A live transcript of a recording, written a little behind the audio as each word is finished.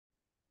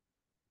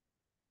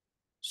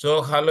So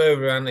hello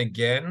everyone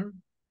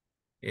again.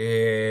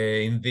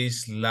 In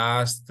this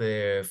last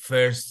talk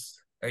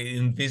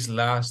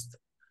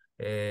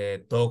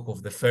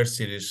of the first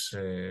series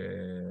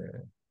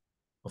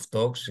of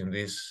talks in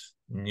this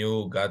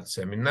new GANT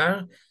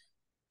seminar,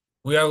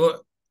 we are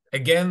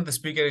again. The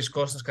speaker is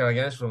Kostas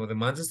Karagiannis from the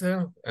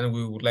Manchester, and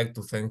we would like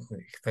to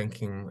thank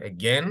him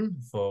again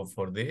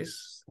for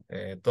this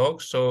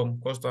talk. So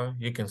Costa,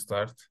 you can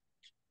start.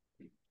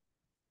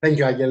 Thank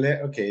you,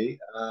 Agile. Okay.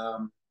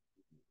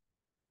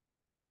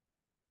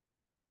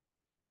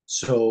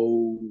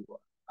 So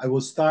I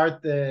will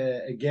start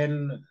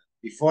again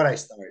before I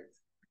start,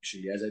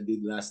 actually, as I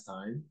did last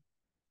time.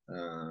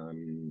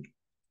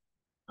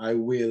 I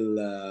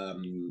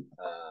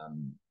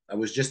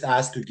was just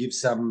asked to give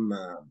some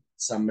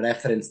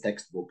reference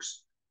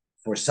textbooks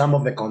for some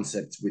of the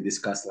concepts we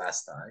discussed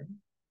last time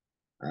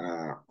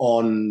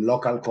on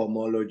local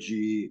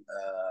cohomology,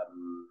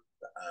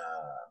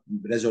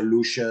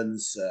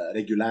 resolutions,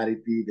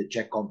 regularity, the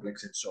check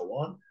complex, and so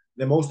on.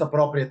 The most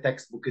appropriate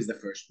textbook is the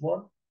first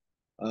one.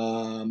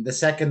 The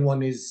second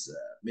one is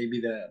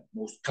maybe the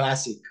most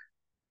classic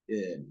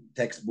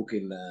textbook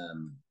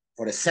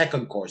for a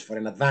second course, for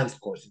an advanced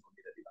course in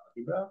commutative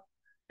algebra.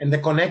 And the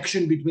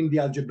connection between the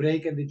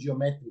algebraic and the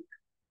geometric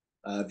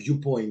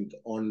viewpoint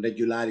on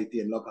regularity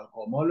and local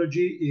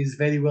cohomology is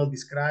very well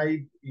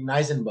described in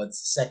Eisenbud's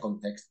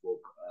second textbook,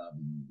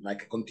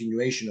 like a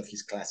continuation of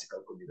his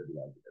classical commutative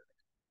algebra.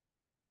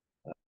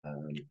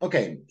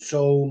 Okay,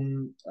 so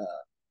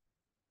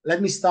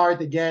let me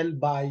start again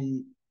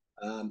by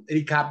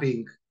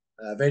recapping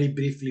very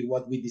briefly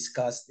what we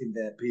discussed in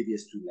the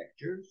previous two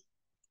lectures.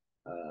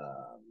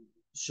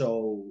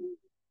 So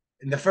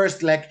in the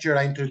first lecture,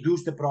 I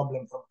introduced the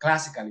problem from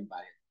classical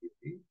invariant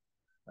theory.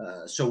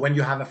 So when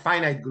you have a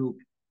finite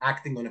group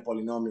acting on a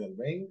polynomial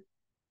ring,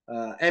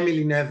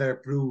 Emily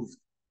Nether proved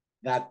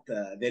that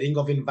the ring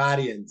of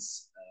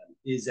invariants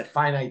is a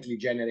finitely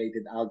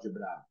generated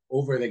algebra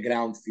over the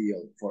ground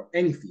field for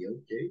any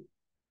field. Okay.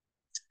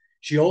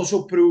 She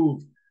also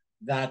proved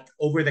that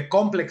over the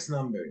complex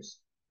numbers,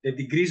 the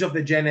degrees of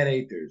the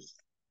generators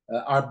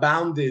are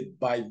bounded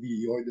by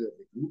the order of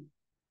the group.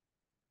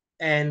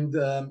 And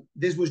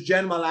this was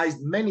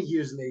generalized many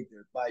years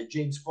later by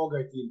James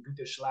Fogarty and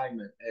Peter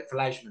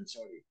Fleischmann,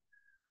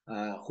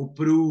 who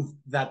proved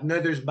that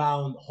Noether's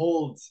bound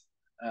holds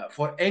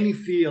for any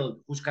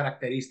field whose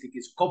characteristic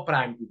is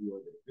coprime to the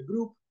order of the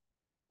group.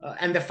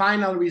 And the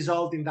final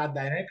result in that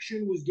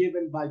direction was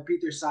given by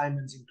Peter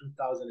Symonds in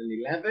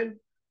 2011,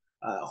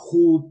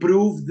 who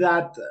proved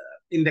that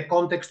in the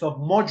context of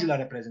modular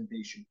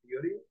representation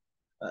theory,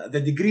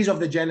 the degrees of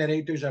the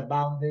generators are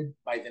bounded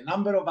by the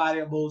number of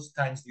variables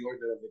times the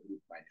order of the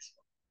group minus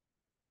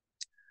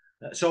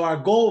 1. So our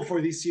goal for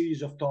this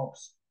series of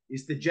talks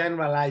is to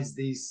generalize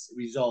this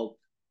result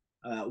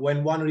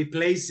when one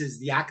replaces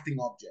the acting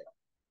object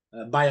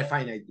by a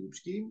finite group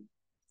scheme.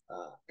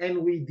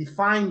 And we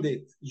defined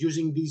it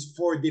using these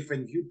four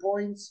different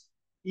viewpoints,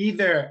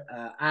 either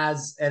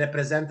as a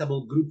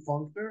representable group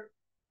functor,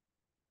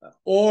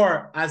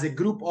 or as a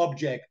group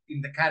object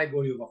in the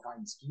category of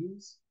affine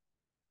schemes,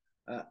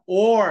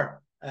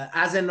 or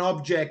as an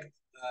object,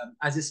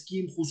 as a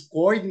scheme whose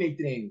coordinate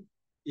ring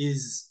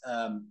is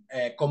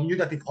a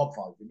commutative Hopf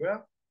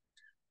algebra,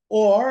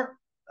 or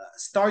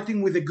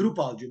starting with a group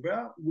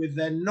algebra with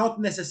a not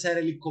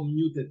necessarily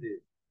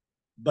commutative,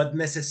 but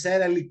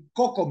necessarily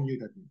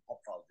co-commutative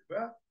Hopf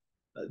algebra,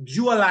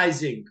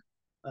 dualizing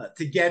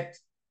to get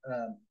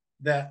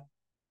the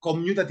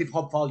commutative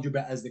Hopf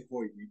algebra as the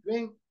coordinate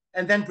ring,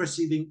 and then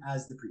proceeding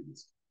as the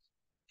previous.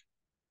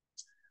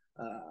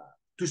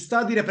 To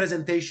study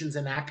representations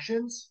and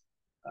actions,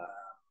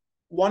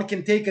 one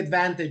can take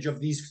advantage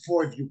of these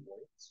four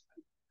viewpoints.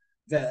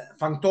 The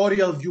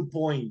functorial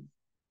viewpoint,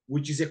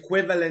 which is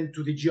equivalent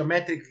to the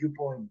geometric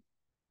viewpoint,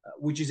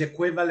 which is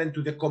equivalent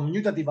to the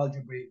commutative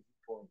algebraic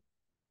viewpoint,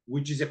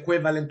 which is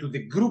equivalent to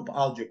the group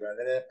algebra,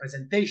 the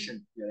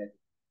representation theoretic.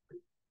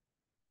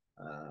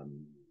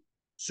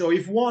 So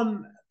if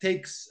one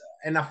takes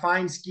an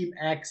affine scheme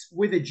X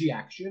with a G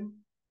action,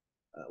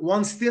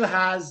 one still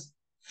has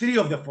three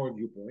of the four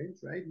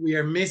viewpoints, right? We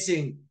are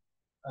missing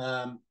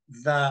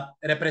the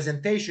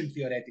representation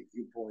theoretic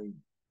viewpoint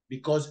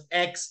because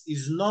X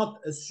is not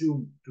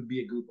assumed to be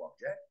a group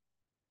object.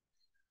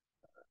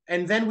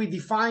 And then we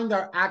defined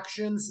our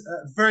actions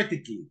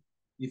vertically,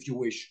 if you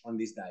wish, on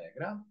this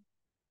diagram.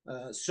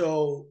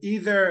 So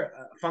either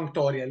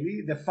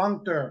functorially, the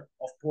functor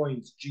of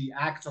points G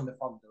acts on the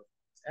functor of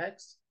points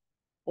X,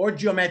 or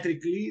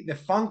geometrically, the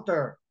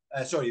functor,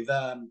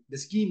 the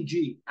scheme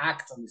G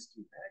acts on the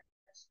scheme X,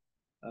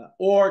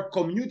 or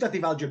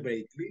commutative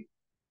algebraically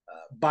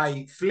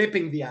by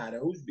flipping the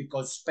arrows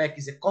because spec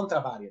is a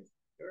contravariant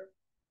vector.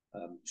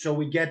 So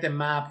we get a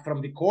map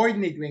from the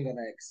coordinate ring of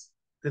X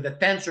to the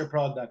tensor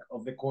product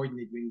of the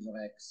coordinate rings of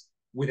X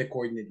with a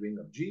coordinate ring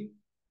of G,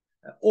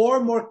 or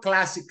more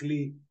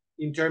classically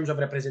in terms of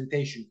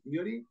representation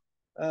theory,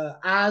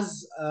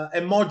 as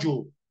a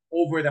module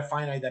over the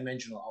finite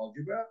dimensional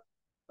algebra,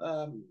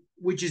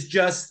 which is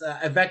just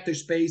a vector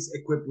space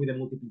equipped with a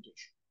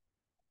multiplication.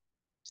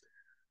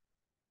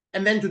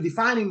 And then to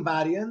define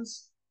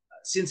invariants,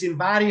 since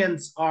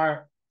invariants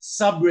are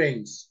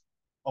subrings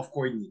of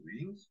coordinate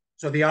rings,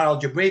 so they are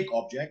algebraic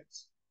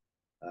objects,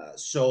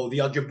 so the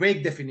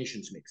algebraic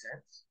definitions make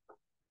sense.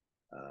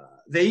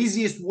 The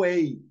easiest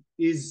way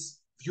is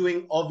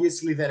viewing,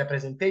 obviously, the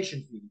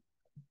representation field.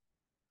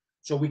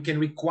 So we can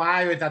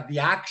require that the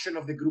action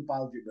of the group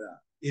algebra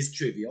is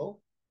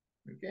trivial.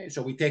 Okay,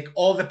 so we take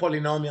all the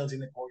polynomials in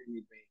the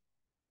coordinate ring,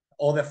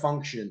 all the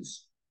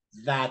functions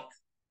that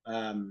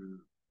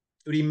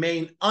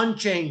remain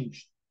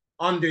unchanged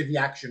under the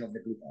action of the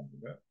group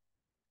algebra.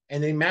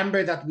 And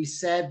remember that we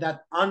said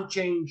that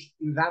unchanged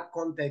in that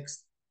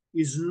context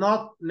is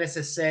not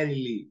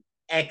necessarily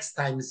x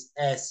times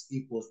s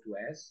equals to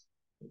s.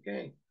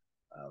 Okay,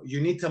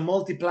 you need to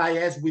multiply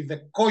s with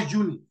the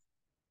co-unit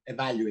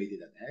evaluated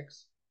at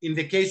x. In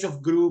the case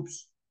of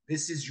groups,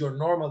 this is your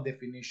normal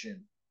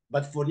definition.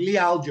 But for Lie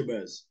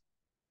algebras,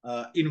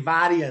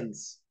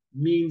 invariance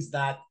means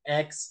that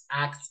x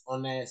acts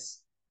on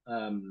s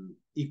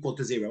equal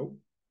to 0.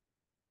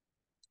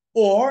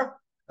 Or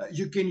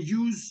you can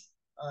use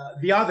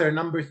the other,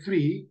 number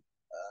 3,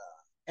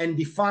 and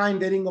define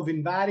the ring of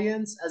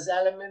invariants as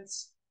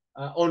elements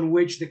on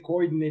which the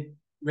coordinate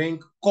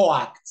ring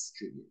coacts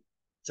trivial.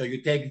 So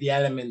you take the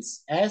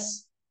elements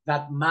s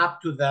that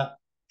map to the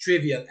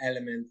trivial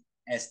element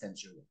s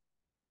times 0.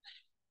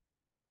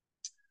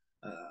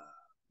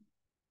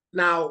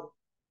 Now,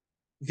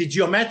 the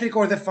geometric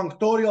or the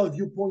functorial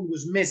viewpoint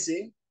was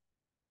missing.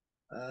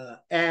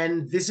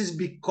 And this is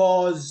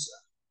because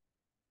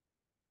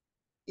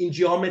in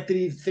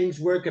geometry, things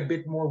work a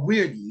bit more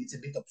weirdly. It's a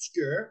bit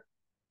obscure.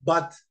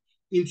 But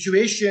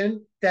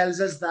intuition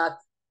tells us that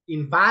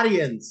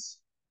invariants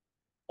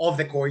of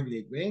the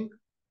coordinate ring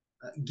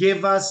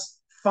give us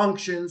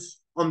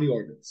functions on the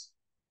orbits.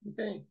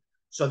 Okay,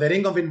 so the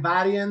ring of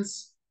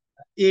invariants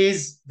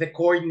is the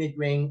coordinate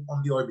ring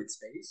on the orbit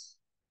space.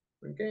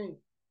 Okay,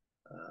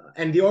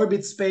 and the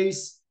orbit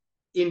space,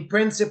 in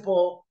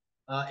principle,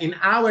 in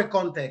our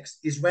context,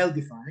 is well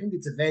defined.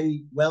 It's a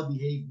very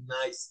well-behaved,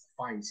 nice,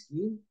 fine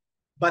scheme.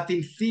 But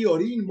in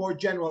theory, in more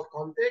general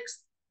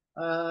context,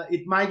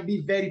 it might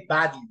be very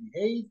badly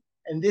behaved.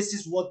 And this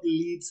is what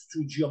leads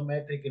to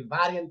geometric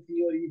invariant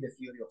theory, the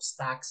theory of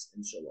stacks,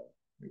 and so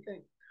on.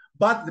 Okay,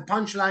 but the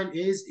punchline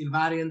is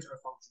invariants are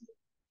functions.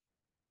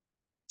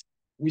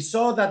 We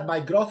saw that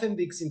by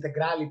Grothendieck's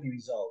integrality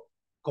result,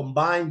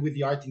 combined with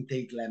the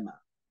Artin-Tate lemma,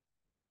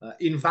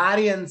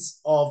 invariants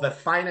of a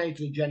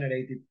finitely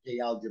generated K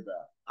algebra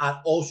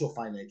are also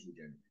finitely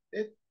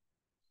generated,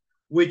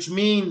 which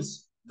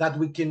means that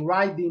we can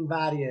write the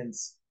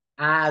invariants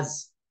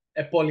as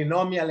a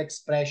polynomial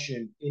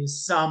expression in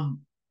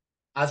some,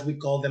 as we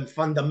call them,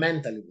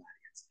 fundamental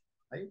invariants,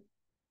 right?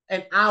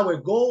 And our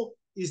goal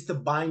is to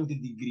bind the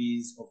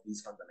degrees of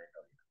these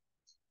fundamental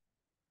invariants.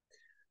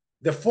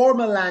 The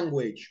formal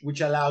language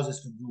which allows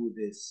us to do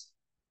this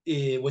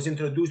was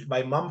introduced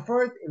by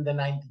Mumford in the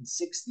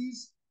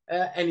 1960s,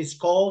 and it's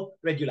called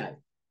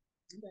regularity.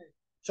 Okay.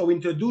 So we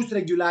introduced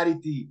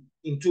regularity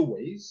in 2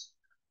 ways.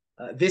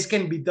 This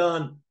can be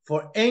done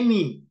for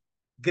any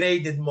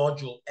graded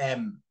module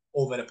M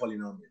over a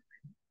polynomial.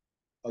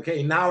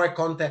 Okay, in our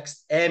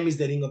context, M is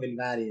the ring of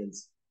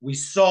invariants. We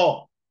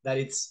saw that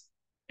it's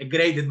a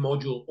graded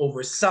module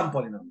over some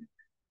polynomial.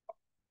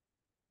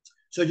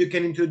 So you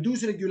can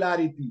introduce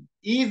regularity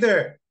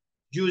either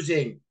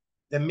using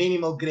the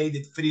minimal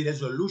graded free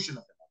resolution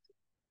of the module,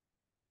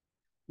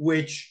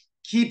 which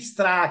keeps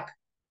track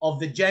of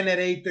the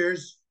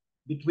generators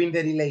between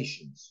the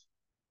relations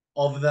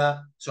of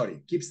the,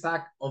 keeps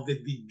track of the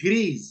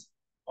degrees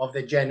of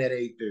the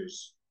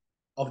generators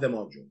of the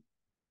module,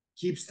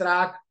 keeps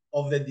track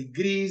of the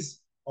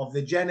degrees of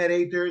the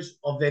generators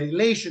of the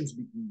relations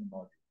between the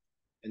modules,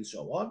 and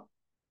so on.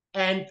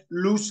 And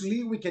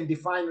loosely, we can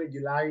define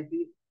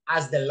regularity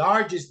as the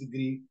largest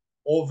degree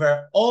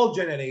over all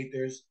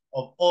generators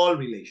of all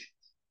relations.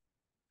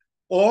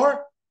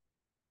 Or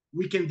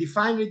we can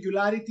define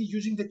regularity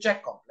using the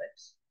check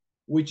complex,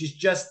 which is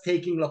just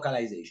taking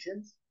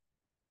localizations.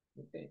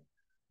 Okay,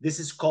 this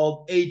is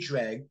called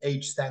HREG.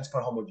 H stands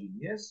for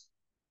homogeneous.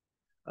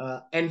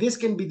 And this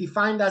can be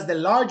defined as the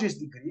largest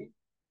degree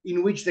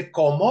in which the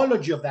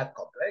cohomology of that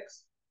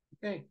complex,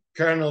 okay,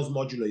 kernels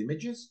modulo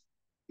images,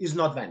 is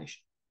not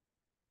vanishing.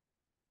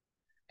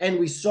 And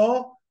we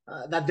saw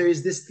that there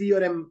is this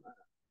theorem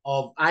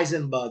of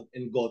Eisenbud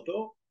and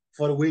Goto,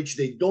 for which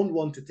they don't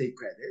want to take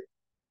credit.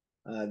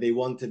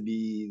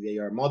 They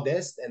are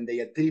modest, and they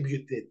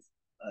attribute it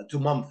to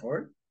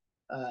Mumford,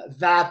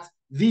 that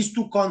these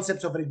 2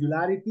 concepts of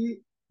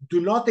regularity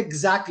do not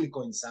exactly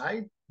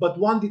coincide, but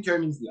one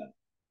determines the other.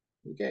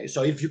 Okay,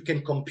 so if you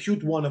can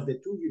compute one of the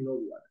 2, you know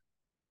the other.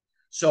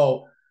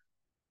 So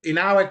in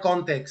our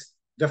context,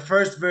 the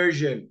first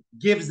version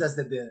gives us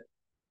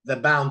the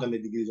bound on the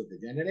degrees of the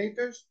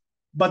generators,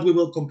 but we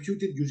will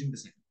compute it using the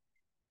second.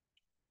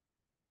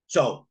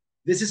 So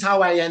this is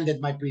how I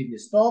ended my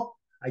previous talk.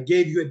 I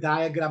gave you a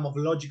diagram of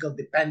logical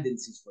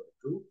dependencies for the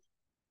proof.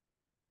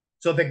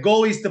 So the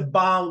goal is to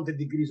bound the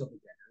degrees of the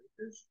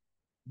generators.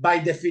 By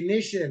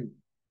definition,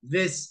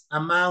 this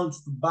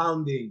amounts to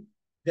bounding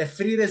the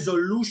free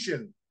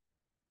resolution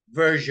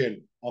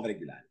version of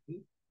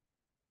regularity,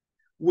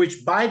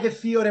 which by the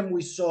theorem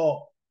we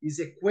saw is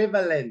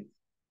equivalent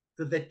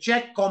to the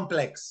check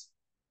complex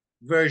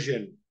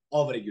version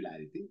of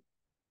regularity,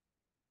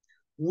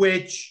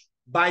 which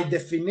by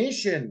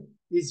definition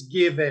is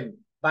given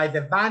by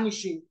the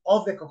vanishing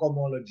of the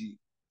cohomology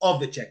of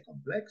the check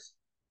complex,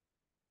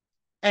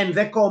 and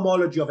the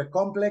cohomology of a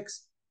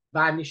complex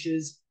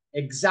vanishes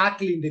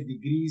exactly in the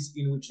degrees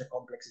in which the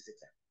complex is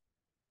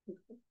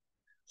exact.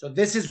 So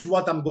this is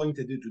what I'm going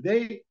to do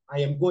today.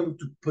 I am going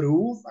to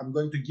prove, I'm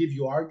going to give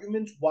you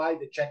arguments why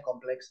the check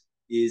complex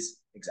is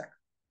exact.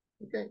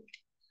 Okay.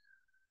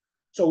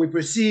 So we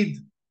proceed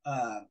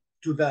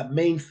to the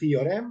main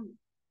theorem.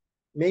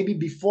 Maybe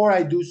before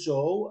I do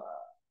so,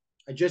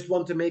 I just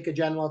want to make a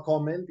general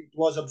comment. It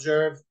was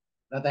observed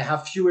that I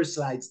have fewer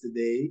slides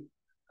today,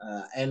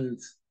 and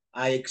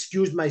I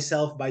excused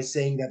myself by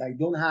saying that I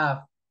don't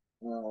have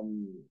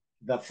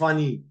the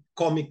funny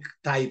comic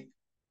type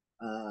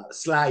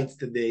slides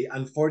today,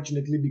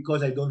 unfortunately,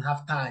 because I don't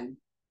have time.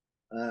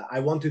 I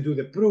want to do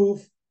the proof.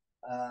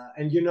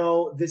 And you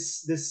know,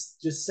 this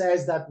just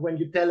says that when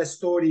you tell a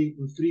story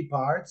in 3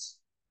 parts,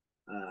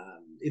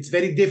 it's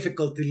very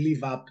difficult to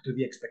live up to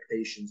the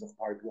expectations of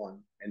part 1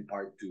 and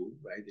part 2,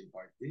 right? In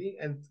part 3.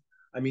 And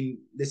I mean,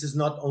 this is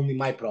not only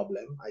my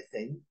problem, I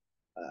think.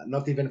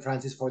 Not even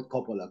Francis Ford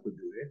Coppola could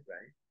do it,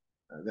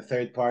 right? The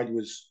 3rd part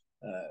was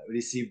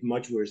received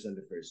much worse than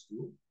the first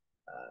 2.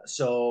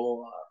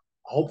 So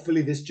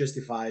hopefully this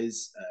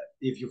justifies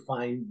if you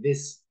find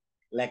this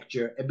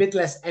lecture a bit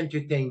less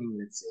entertaining,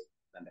 let's say,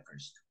 than the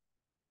first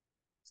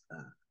 2.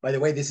 By the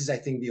way, this is, I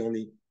think, the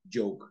only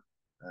joke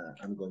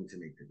I'm going to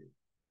make today.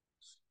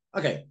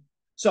 Okay,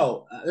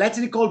 so let's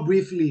recall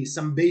briefly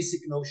some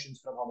basic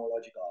notions from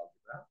homological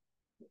algebra.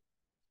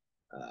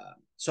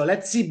 So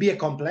let C be a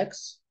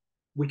complex.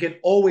 We can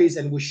always,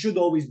 and we should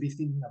always be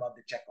thinking about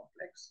the check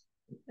complex.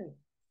 Okay.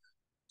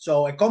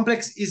 So a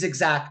complex is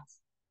exact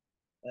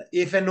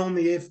if and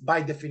only if,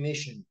 by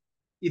definition,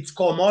 its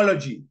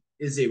cohomology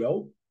is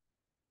 0,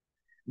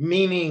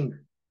 meaning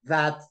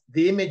that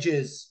the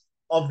images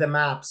of the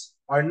maps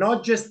are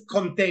not just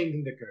contained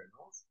in the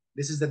kernels.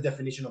 This is the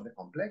definition of the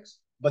complex,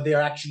 but they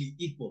are actually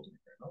equal to the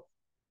kernel.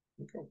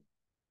 Okay.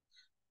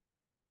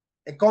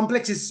 A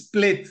complex is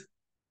split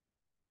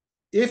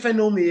if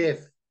and only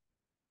if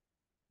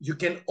you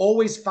can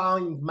always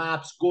find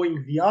maps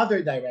going the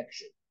other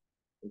direction,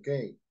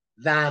 okay,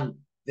 than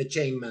the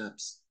chain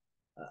maps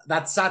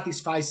that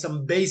satisfy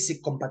some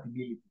basic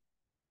compatibility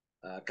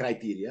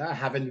criteria. I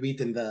haven't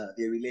written the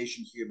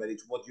relation here, but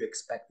it's what you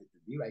expect it to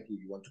be, right?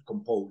 If you want to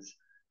compose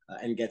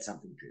and get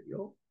something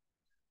trivial.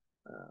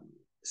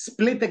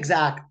 Split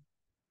exact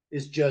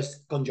is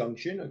just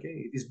conjunction,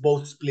 okay? It is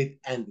both split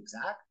and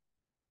exact.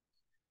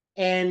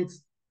 And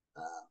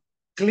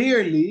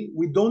clearly,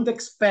 we don't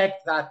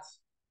expect that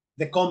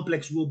the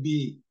complex will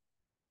be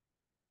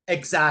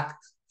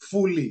exact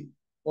fully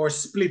or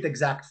split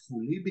exact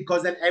fully,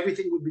 because then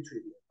everything would be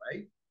trivial,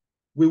 right?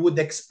 We would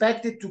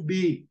expect it to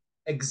be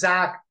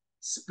exact,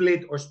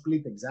 split, or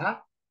split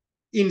exact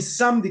in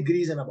some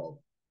degrees and above,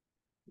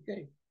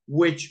 okay?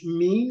 Which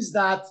means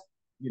that,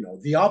 you know,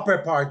 the upper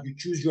part, you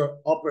choose your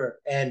upper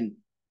n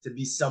to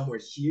be somewhere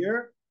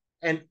here,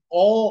 and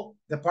all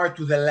the part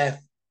to the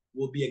left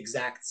will be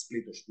exact,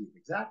 split, or split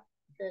exact,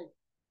 okay?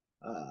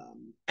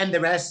 And the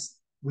rest,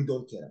 we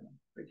don't care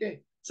about,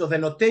 okay? So the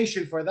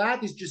notation for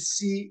that is just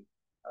C.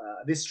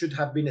 This should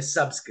have been a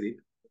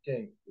subscript,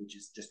 okay, which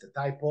is just a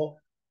typo.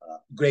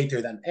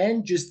 Greater than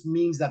n just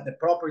means that the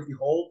property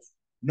holds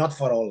not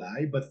for all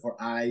I, but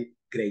for I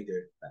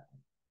greater than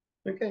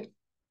n, okay?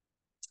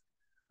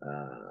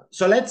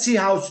 So let's see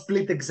how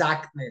split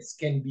exactness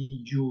can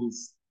be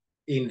used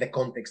in the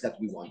context that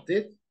we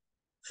wanted.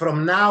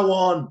 From now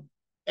on,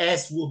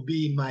 S will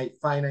be my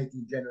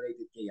finitely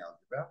generated K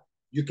algebra.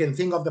 You can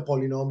think of the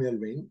polynomial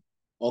ring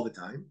all the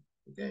time,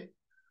 okay,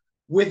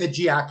 with the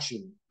G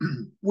action,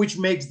 which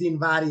makes the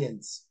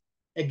invariants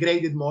a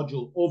graded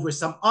module over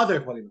some other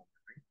polynomial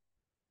ring.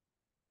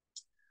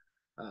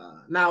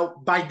 Now,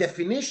 by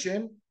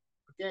definition,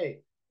 okay,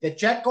 the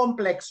check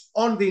complex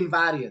on the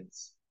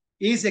invariants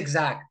is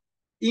exact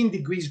in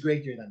degrees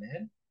greater than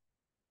n,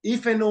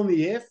 if and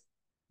only if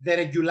the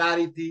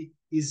regularity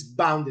is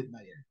bounded by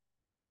n.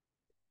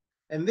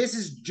 And this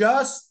is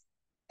just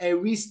a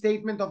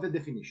restatement of the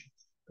definitions,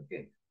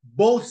 okay?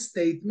 Both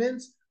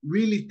statements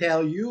really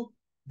tell you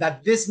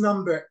that this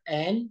number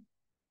n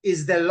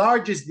is the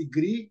largest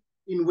degree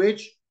in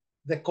which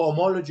the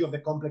cohomology of the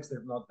complex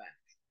does not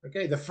vanish,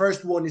 okay? The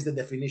first one is the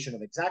definition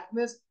of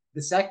exactness.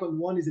 The second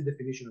one is the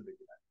definition of regularity.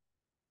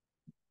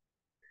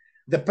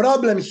 The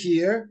problem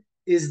here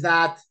is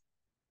that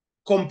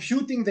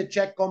computing the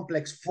check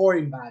complex for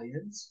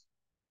invariants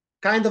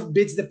kind of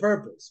beats the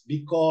purpose,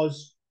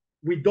 because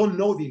we don't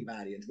know the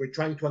invariants. We're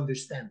trying to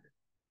understand it.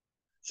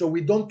 So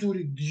we don't to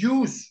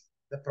reduce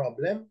the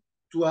problem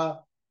to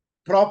a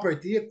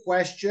property, a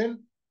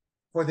question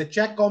for the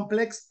check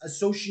complex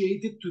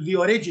associated to the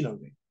original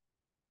ring.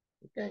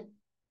 Okay.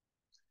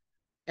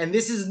 And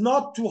this is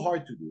not too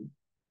hard to do.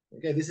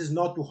 Okay, this is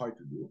not too hard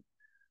to do.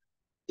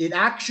 It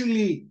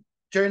actually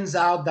turns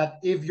out that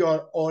if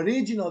your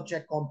original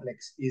check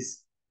complex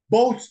is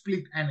both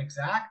split and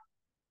exact,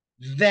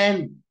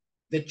 then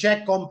the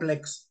check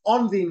complex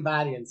on the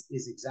invariance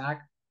is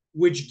exact,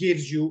 which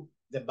gives you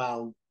the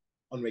bound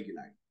on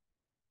regularity.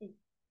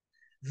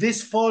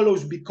 This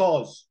follows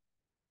because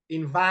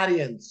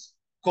invariants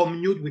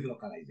commute with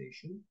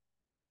localization.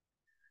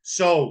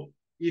 So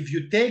if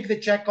you take the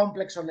check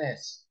complex on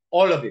S,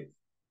 all of it,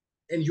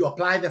 and you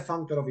apply the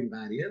functor of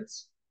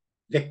invariance,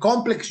 the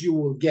complex you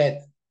will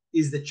get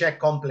is the check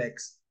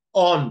complex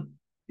on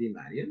the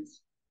invariance.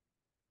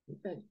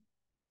 Okay.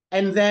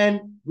 And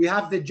then we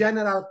have the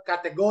general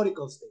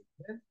categorical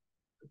statement,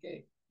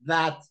 okay,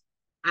 that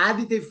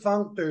additive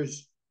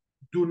functors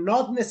do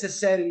not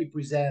necessarily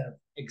preserve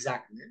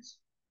exactness.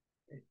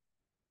 Okay.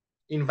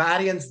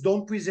 Invariants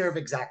don't preserve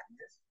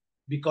exactness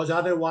because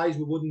otherwise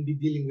we wouldn't be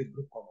dealing with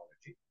group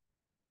cohomology.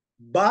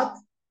 But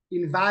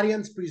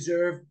invariants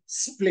preserve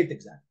split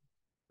exactness.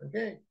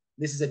 Okay,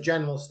 this is a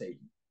general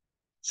statement.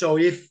 So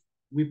if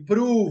we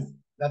prove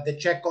that the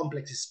check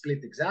complex is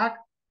split exact,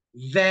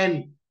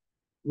 then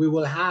we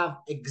will have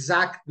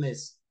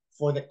exactness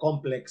for the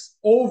complex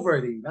over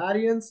the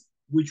invariance,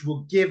 which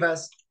will give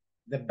us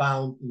the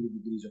bound in the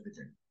degrees of the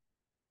general.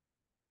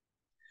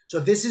 So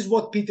this is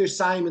what Peter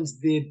Symonds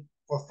did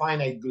for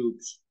finite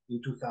groups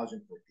in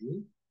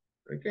 2014.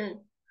 Okay,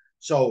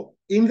 so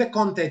in the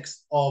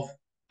context of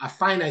a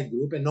finite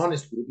group, an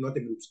honest group, not a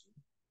group scheme,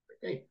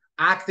 okay,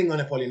 acting on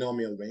a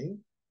polynomial ring,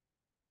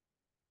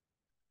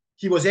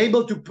 he was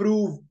able to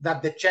prove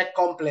that the check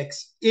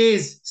complex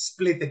is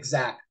split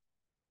exact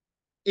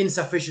in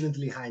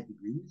sufficiently high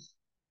degrees.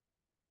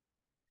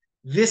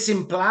 This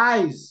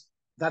implies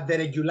that the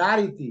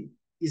regularity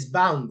is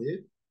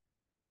bounded.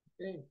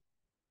 Okay.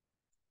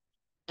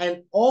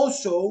 And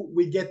also,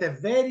 we get a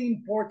very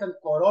important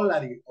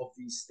corollary of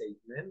this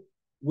statement,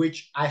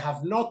 which I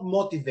have not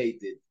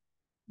motivated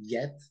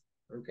yet.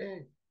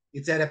 Okay.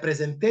 It's a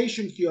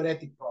representation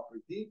theoretic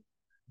property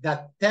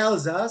that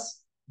tells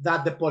us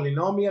that the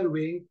polynomial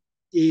ring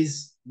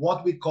is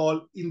what we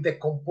call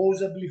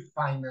indecomposably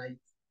finite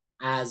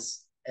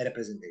as a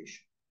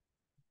representation.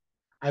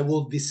 I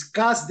will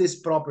discuss this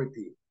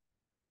property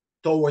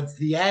towards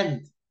the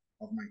end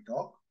of my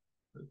talk.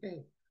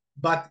 Okay.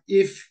 But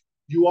if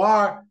you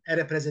are a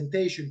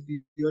representation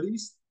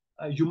theorist,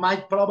 you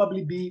might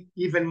probably be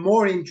even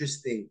more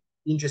interested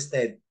in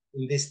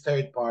this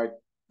third part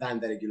than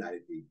the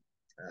regularity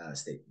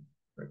statement.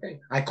 Okay.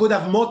 I could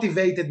have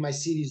motivated my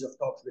series of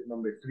talks with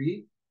number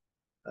 3,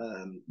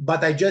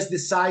 but I just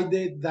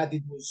decided that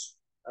it was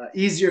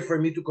easier for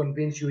me to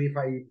convince you if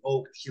I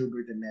invoked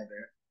Hilbert and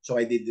Nether, so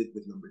I did it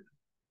with number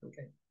 2.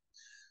 Okay.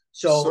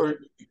 So sorry,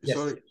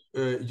 yes.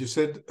 You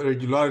said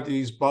regularity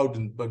is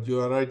bounded, but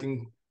you are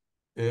writing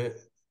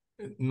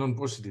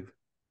non-positive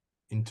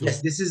in 2.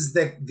 Yes, this is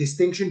the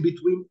distinction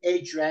between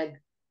hreg,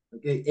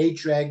 okay,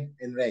 hreg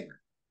and reg.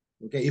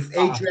 Okay, if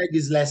hreg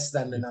is less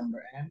than the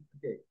number n,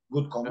 okay,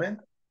 good comment.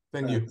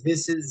 Thank you.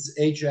 This is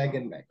hreg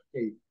and reg.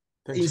 Okay.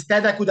 Thanks.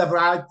 Instead, I could have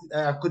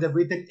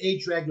written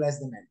hreg less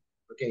than n.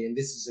 Okay, and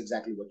this is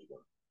exactly what you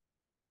want.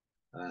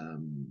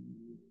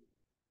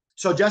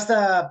 So just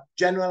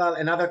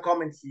another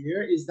comment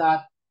here is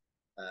that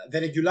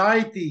the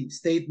regularity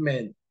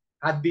statement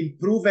had been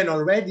proven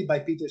already by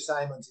Peter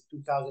Symonds in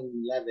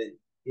 2011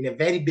 in a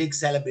very big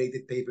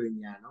celebrated paper in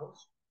the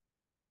Annals.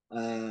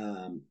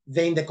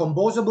 The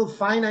indecomposable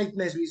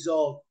finiteness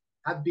result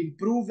had been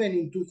proven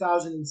in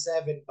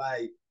 2007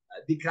 by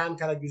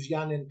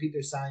Karagiannis and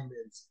Peter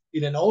Symonds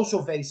in an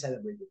also very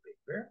celebrated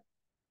paper.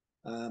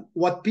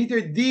 What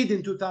Peter did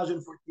in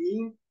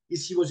 2014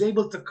 is he was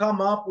able to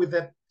come up with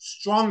a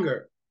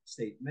stronger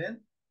statement,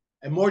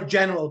 a more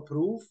general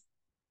proof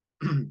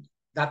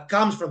that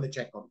comes from the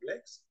check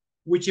complex,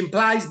 which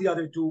implies the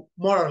other two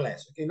more or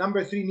less. Okay,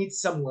 number 3 needs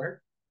some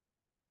work.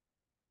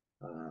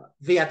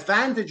 The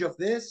advantage of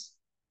this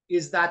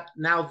is that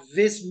now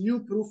this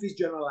new proof is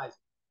generalized.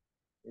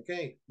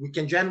 Okay, we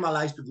can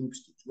generalize to group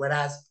schemes,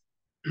 whereas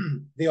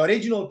the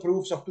original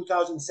proofs of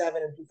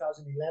 2007 and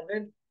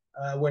 2011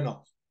 were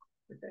not.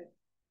 Okay,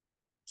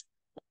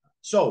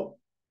 so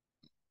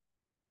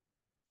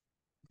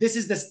this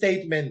is the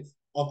statement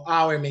of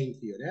our main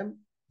theorem.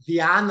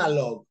 The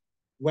analog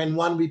when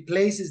one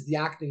replaces the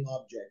acting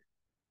object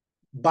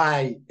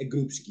by a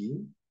group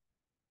scheme.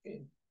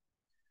 Okay.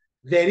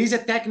 There is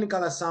a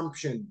technical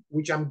assumption,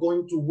 which I'm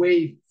going to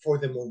waive for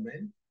the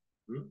moment,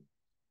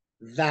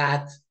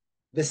 that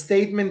the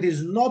statement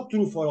is not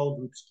true for all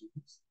group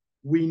schemes.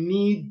 We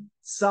need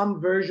some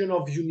version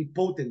of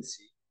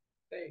unipotency.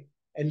 Okay?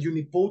 And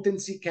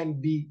unipotency can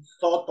be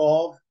thought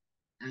of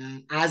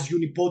as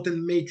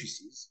unipotent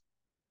matrices.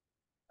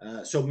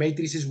 So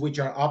matrices which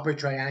are upper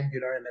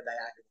triangular and the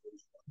diagonal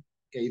is 1.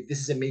 Okay, if this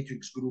is a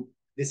matrix group,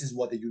 this is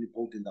what a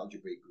unipotent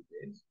algebraic group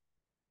is.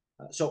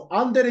 So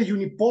under a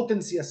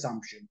unipotency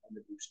assumption on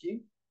the group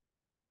scheme,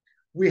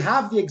 we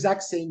have the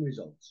exact same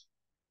results.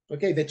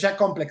 Okay, the check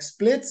complex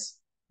splits,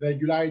 the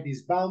regularity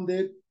is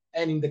bounded,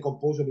 and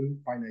indecomposable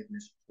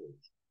finiteness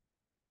holds.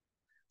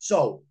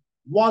 So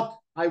what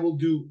I will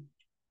do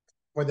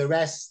for the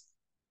rest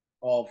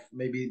of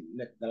maybe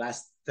the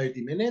last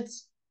 30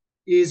 minutes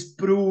is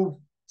prove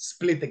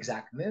split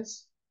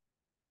exactness.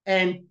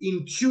 And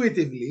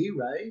intuitively,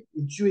 right,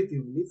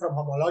 intuitively from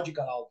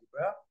homological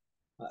algebra,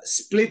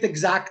 split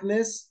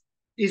exactness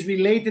is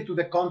related to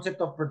the concept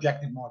of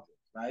projective modules,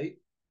 right?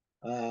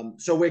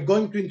 So we're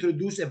going to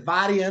introduce a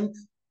variant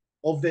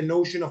of the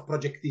notion of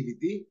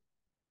projectivity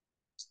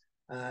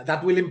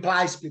that will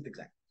imply split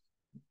exactness.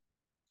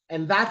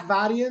 And that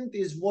variant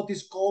is what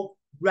is called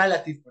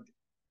relative projectivity.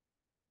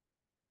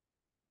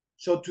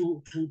 So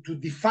to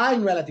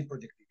define relative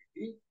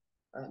projectivity,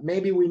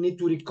 maybe we need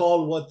to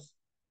recall what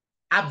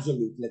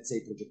absolute, let's say,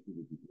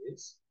 projectivity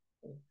is.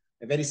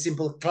 A very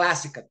simple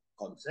classical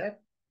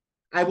concept.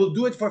 I will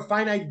do it for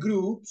finite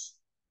groups,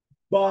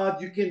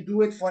 but you can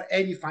do it for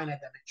any finite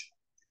dimension.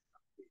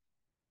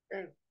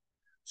 Okay.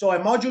 So a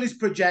module is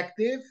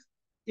projective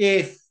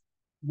if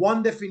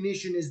one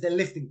definition is the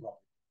lifting property.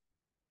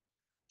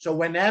 So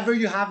whenever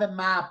you have a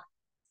map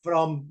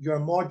from your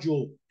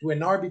module to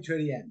an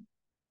arbitrary n,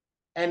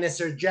 and a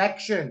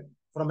surjection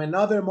from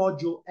another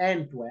module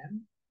n to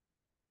n,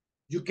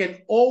 you can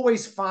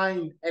always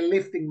find a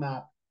lifting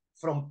map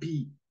from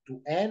P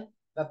to n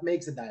that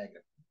makes a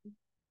diagram.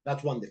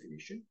 That's one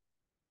definition.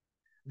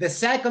 The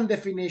second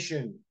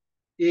definition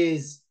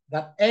is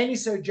that any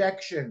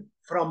surjection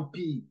from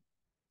P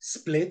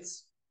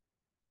splits.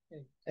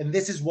 And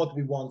this is what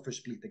we want for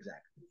split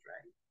exactness,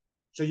 right?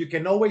 So you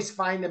can always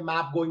find a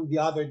map going the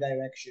other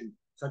direction,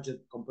 such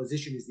that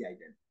composition is the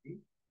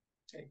identity.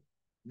 Okay.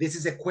 This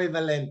is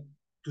equivalent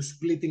to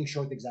splitting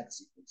short exact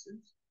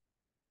sequences.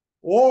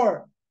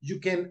 Or you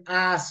can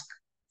ask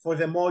for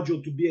the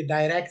module to be a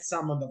direct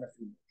summand of a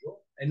free module,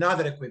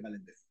 another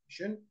equivalent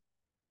definition.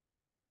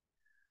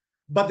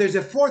 But there's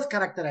a fourth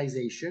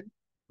characterization,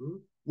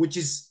 which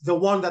is the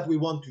one that we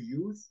want to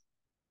use,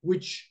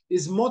 which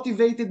is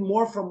motivated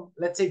more from,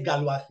 let's say,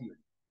 Galois theory.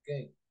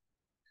 Okay.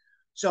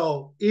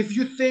 So if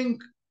you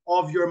think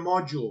of your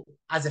module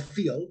as a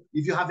field,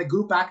 if you have a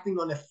group acting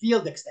on a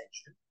field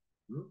extension,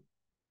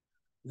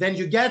 then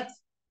you get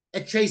a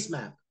trace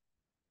map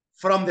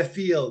from the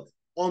field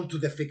onto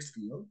the fixed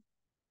field,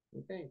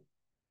 okay,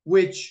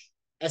 which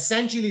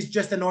essentially is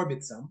just an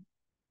orbit sum.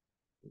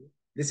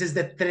 This is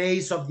the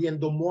trace of the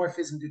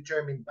endomorphism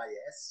determined by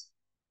S,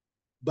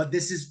 but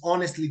this is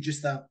honestly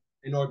just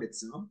an orbit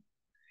sum.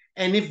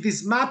 And if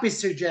this map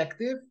is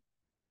surjective,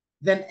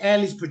 then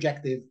L is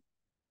projective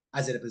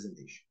as a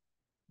representation.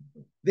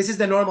 This is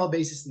the normal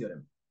basis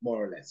theorem,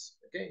 more or less.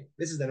 Okay,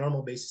 this is the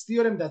normal basis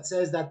theorem that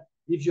says that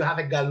if you have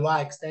a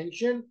Galois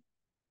extension,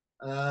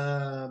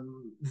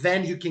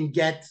 then you can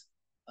get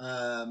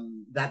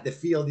that the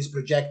field is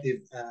projective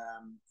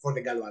for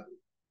the Galois group.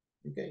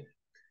 Okay,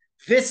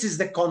 this is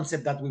the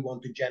concept that we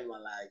want to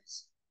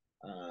generalize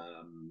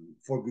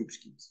for group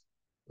schemes.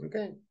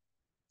 Okay,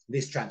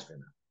 this transfer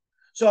map.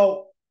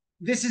 So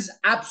this is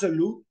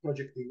absolute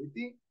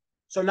projectivity.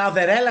 So now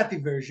the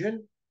relative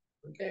version,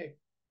 okay,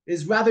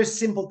 is rather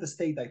simple to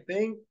state, I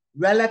think.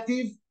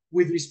 Relative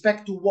with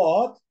respect to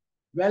what?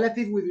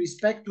 Relative with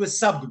respect to a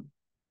subgroup.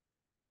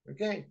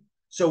 Okay,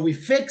 so we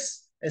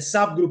fix a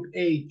subgroup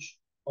H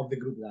of the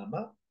group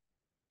gamma,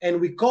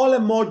 and we call a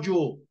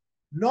module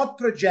not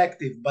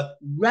projective, but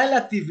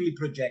relatively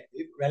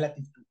projective,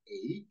 relative to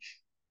H.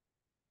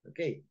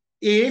 Okay,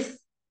 if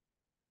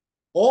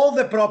all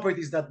the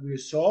properties that we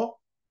saw,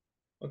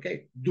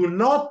 okay, do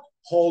not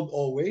hold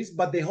always,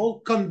 but they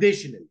hold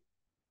conditionally.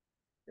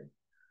 Okay.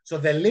 So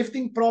the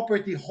lifting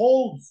property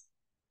holds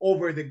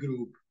over the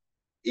group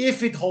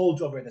if it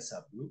holds over the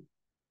subgroup.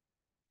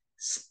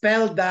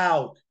 Spelled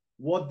out,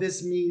 what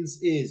this means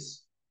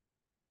is,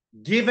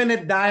 given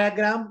a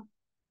diagram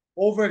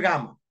over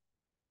gamma,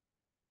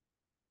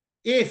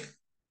 if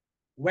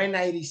when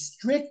I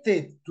restrict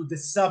it to the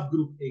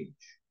subgroup H,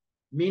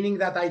 meaning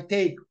that I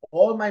take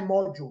all my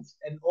modules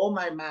and all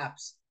my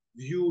maps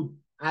viewed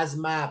as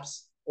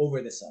maps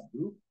over the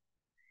subgroup,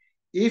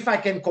 if I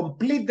can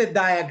complete the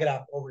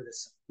diagram over the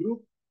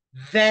subgroup,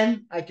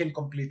 then I can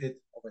complete it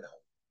over the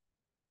whole.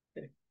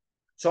 Okay.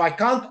 So I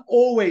can't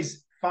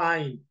always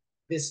find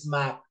this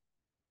map,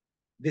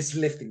 this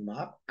lifting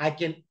map. I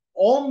can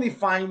only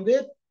find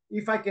it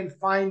if I can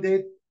find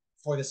it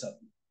for the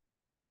subgroup.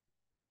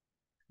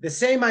 The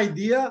same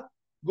idea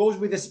goes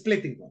with the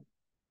splitting one.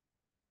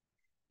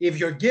 If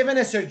you're given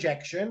a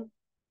surjection,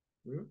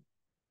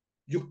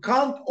 you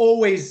can't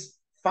always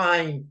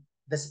find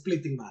the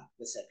splitting map,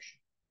 the section.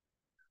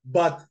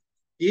 But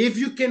if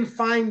you can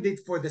find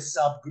it for the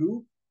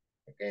subgroup,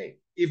 okay,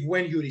 if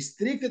when you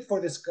restrict it for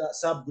the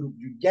subgroup,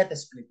 you get a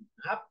splitting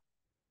map,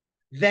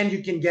 then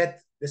you can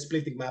get the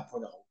splitting map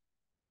for the whole.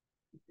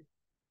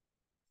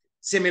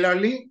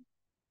 Similarly,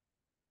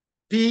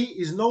 P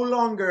is no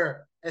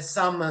longer a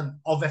summand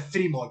of a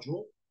free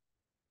module,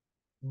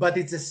 but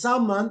it's a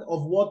summand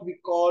of what we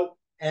call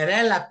a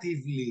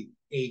relatively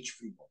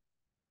H-free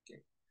module.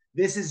 Okay.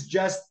 This is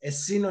just a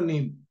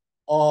synonym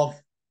of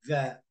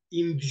the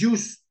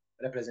induced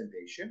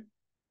representation,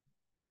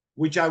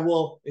 which I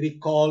will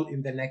recall in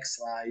the next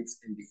slides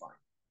and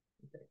define.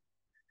 Okay.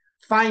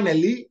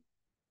 Finally,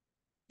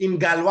 in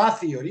Galois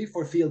theory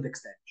for field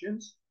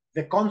extensions,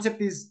 the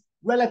concept is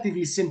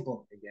relatively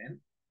simple again.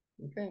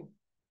 Okay.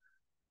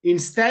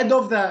 Instead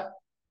of the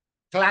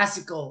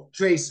classical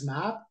trace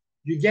map,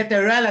 you get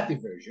a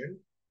relative version,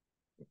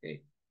 okay,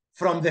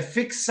 from the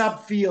fixed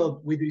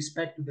subfield with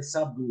respect to the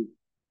subgroup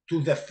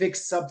to the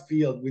fixed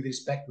subfield with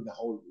respect to the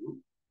whole group,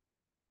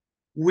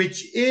 which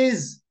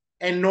is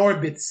an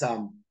orbit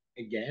sum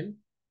again,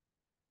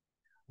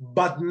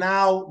 but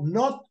now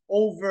not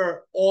over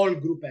all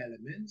group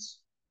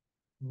elements,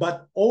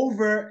 but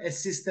over a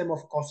system of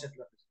coset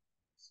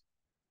representatives.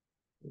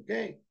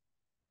 Okay.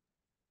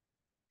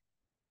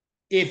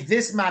 If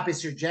this map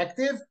is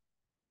surjective,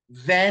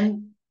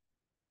 then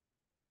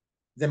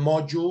the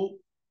module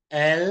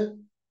L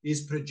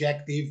is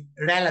projective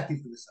relative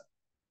to the sub.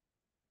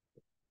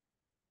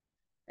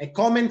 A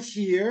comment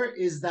here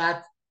is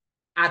that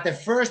at a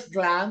first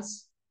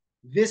glance,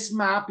 this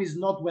map is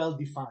not well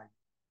defined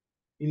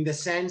in the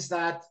sense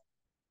that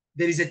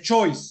there is a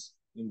choice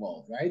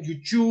involved, right? You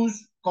choose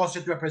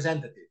coset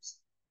representatives,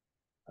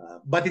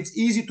 but it's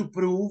easy to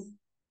prove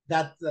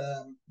that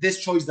this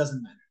choice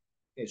doesn't matter.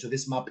 Okay, so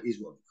this map is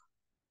well defined.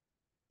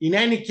 In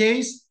any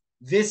case,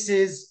 this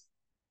is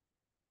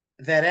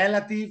the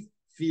relative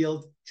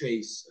field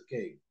trace,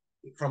 okay,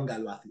 from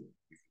Galois theory.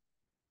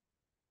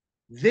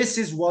 This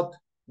is what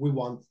we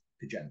want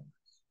to generalize.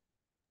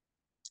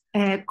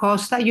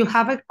 Costa, you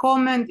have a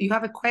comment, you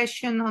have a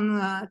question on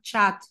the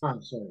chat.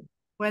 Sorry.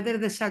 Whether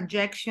the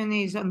surjection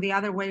is on the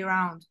other way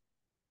around.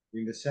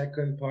 In the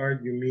second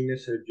part, you mean a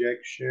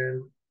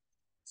surjection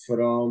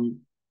from...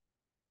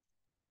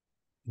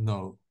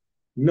 No.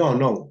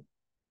 No.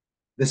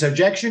 The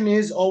surjection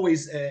is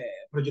always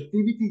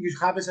projectivity. You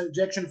have a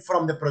surjection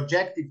from the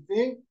projective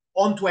thing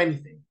onto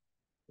anything.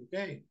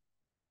 Okay.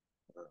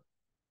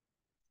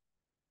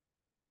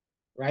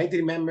 Right?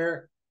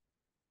 Remember,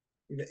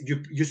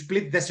 you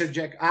split the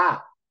surject.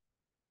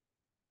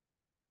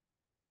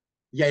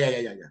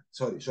 Yeah.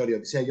 Sorry.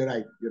 Odysseus, you're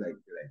right.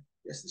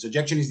 Yes, the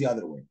surjection is the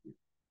other way.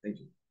 Thank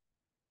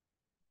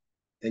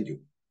you.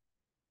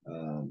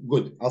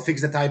 Good. I'll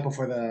fix the typo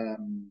for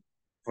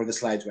the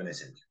slides when I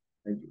send you.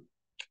 Thank you.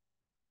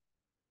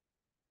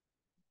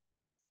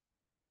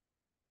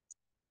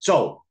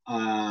 So,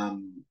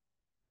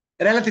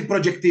 relative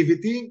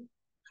projectivity,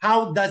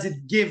 how does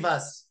it give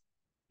us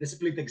the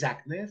split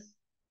exactness?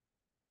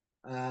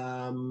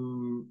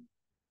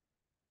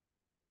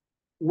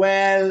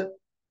 Well,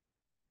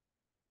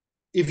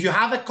 if you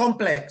have a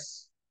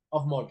complex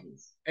of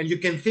modules, and you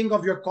can think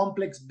of your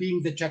complex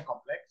being the check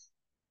complex,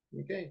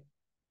 okay,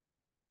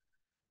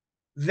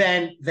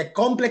 then the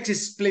complex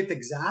is split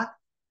exact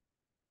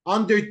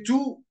under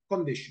two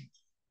conditions.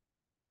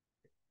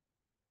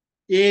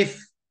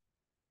 If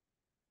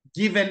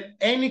given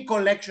any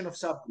collection of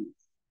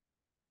subgroups,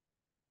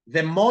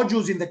 the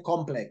modules in the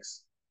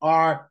complex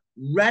are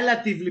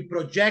relatively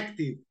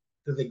projective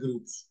to the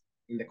groups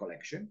in the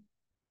collection,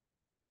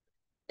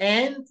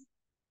 and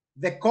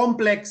the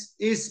complex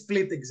is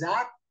split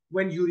exact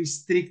when you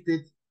restrict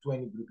it to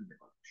any group in the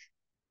collection.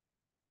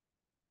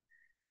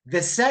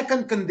 The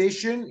second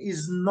condition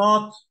is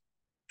not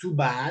too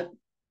bad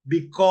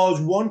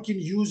because one can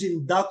use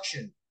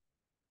induction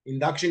in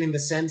the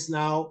sense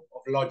now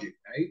of logic,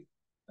 right?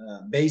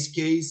 Base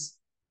case,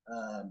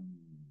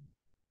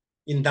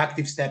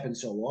 inductive step, and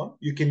so on.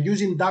 You can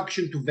use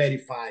induction to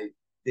verify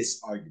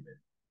this argument,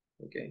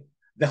 okay?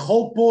 The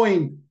whole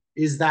point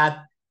is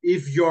that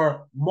if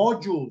your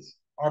modules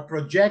are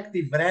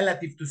projective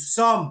relative to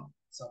some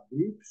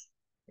subgroups,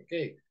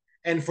 okay,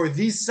 and for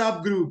these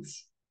subgroups,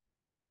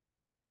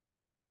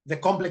 the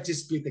complex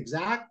is split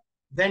exact,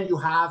 then you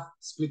have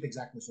split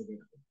exactness of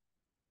everything,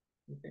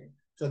 okay?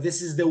 So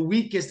this is the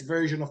weakest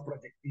version of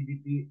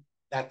projectivity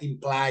that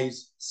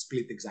implies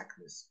split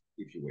exactness,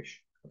 if you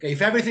wish. Okay,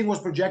 if everything was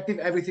projective,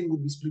 everything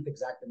would be split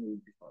exact and it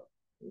would be fine.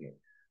 Okay.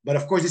 But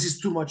of course, this is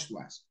too much to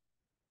ask.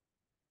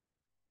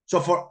 So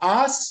for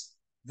us,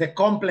 the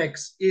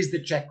complex is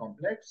the check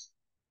complex,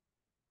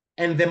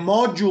 and the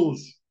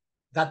modules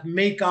that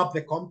make up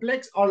the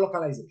complex are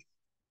localization.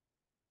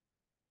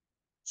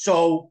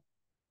 So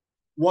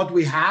what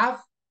we have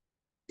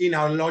in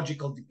our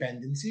logical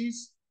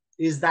dependencies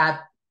is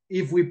that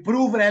if we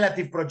prove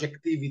relative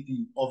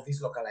projectivity of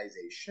these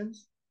localizations,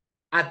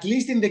 at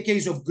least in the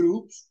case of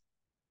groups,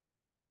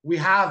 we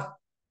have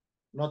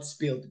not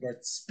split,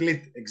 but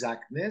split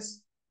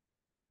exactness,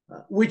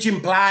 which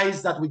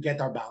implies that we get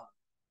our boundary.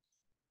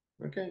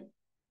 Okay.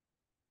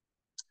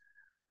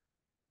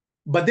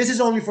 But this is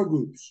only for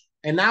groups.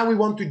 And now we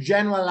want to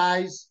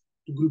generalize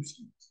to group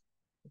schemes.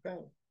 Okay.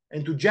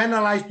 And to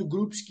generalize to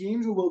group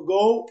schemes, we will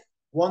go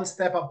one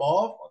step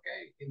above,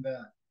 okay, in the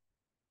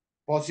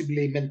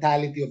possibly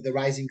mentality of the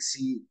rising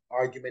sea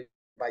argument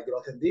by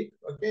Grothendieck.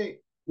 Okay.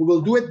 We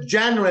will do it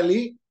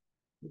generally,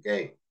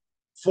 okay,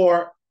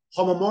 for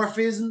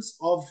homomorphisms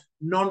of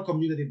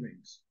non-commutative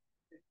rings.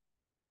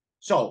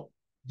 So,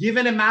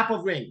 given a map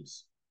of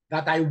rings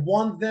that I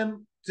want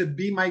them to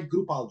be my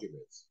group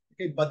algebras,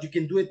 Okay, but you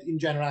can do it in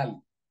generality.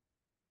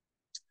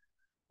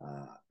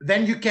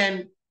 Then you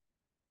can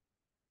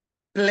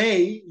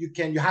play,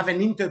 you have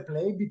an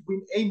interplay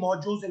between A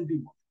modules and B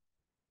modules.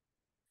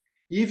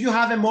 If you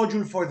have a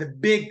module for the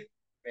big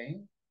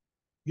ring,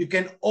 you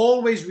can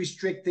always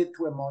restrict it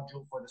to a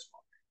module for the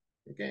small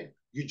ring. Okay,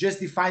 you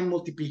just define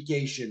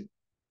multiplication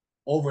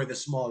over the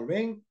small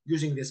ring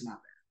using this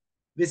map.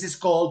 This is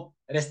called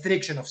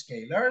restriction of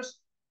scalars,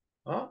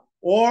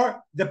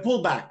 or the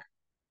pullback.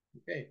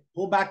 Okay,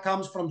 pullback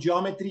comes from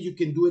geometry. You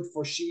can do it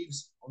for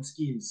sheaves on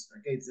schemes.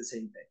 Okay, it's the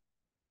same thing.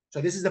 So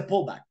this is the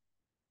pullback.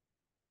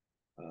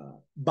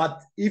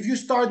 But if you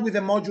start with a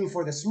module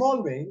for the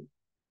small ring,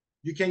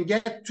 you can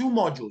get two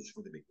modules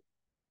for the big ring.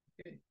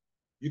 Okay,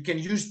 you can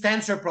use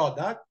tensor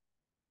product,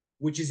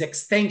 which is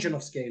extension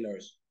of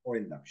scalars or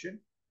induction.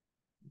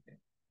 Okay.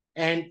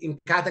 And in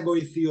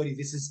category theory,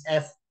 this is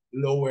F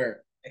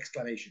lower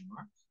exclamation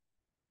marks.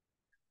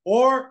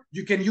 Or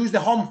you can use the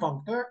Hom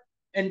functor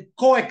and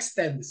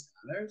co-extend the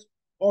scalars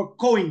or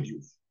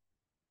co-induce.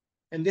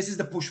 And this is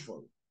the push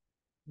forward.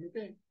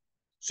 Okay.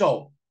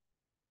 So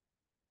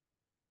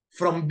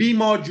from B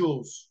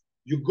modules,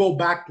 you go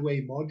back to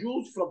A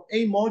modules. From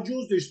A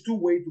modules, there's two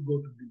ways to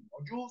go to B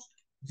modules.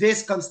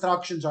 These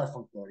constructions are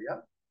functorial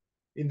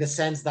in the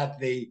sense that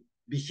they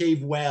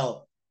behave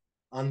well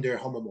under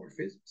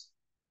homomorphisms.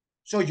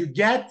 So you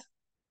get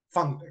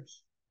functors.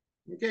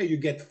 Okay, you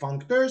get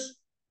functors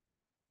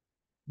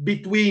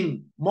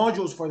between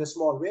modules for the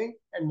small ring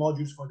and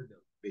modules for the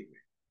big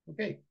ring.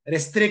 Okay,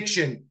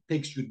 restriction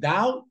takes you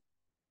down,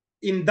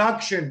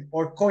 induction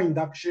or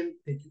co-induction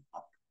takes you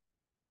up.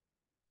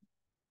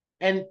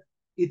 And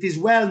it is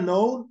well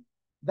known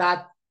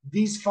that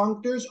these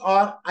functors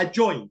are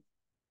adjoint.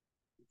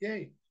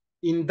 Okay,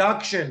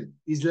 induction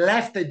is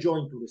left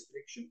adjoint to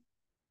restriction,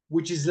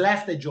 which is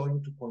left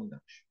adjoint to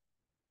co-induction.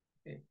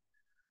 Okay,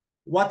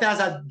 what does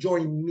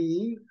adjoint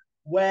mean?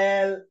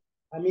 Well,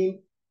 I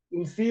mean,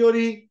 in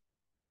theory,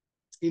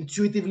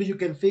 intuitively, you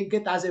can think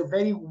it as a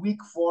very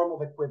weak form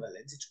of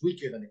equivalence. It's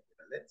weaker than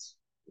equivalence.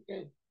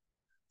 Okay.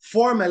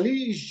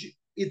 Formally,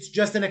 it's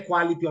just an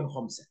equality on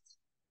Hom sets.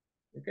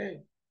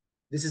 Okay.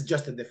 This is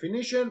just a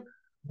definition,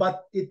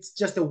 but it's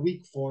just a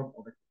weak form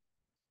of equivalence.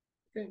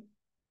 Okay.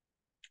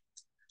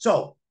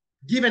 So,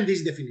 given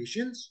these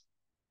definitions,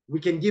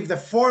 we can give the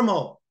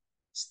formal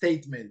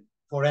statement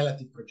for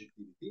relative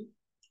projectivity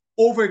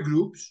over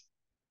groups.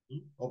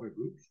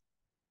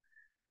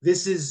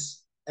 This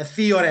is a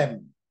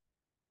theorem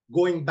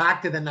going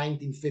back to the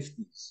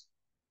 1950s.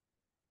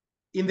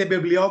 In the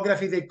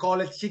bibliography, they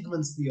call it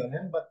Higman's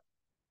theorem, but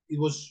it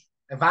was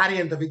a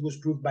variant of it was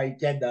proved by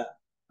Ikeda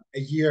a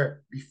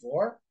year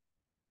before,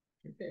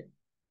 okay,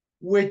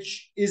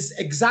 which is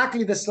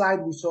exactly the slide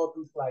we saw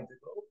 2 slides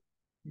ago.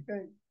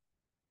 Okay.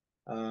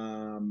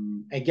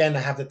 Again, I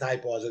have the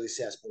typo as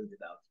Odysseus pointed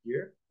out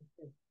here.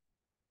 Okay.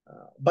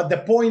 But the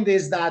point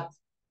is that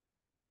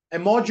a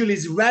module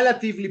is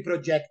relatively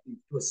projective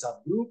to a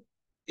subgroup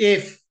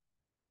if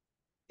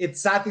it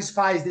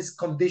satisfies this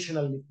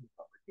conditional lifting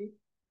property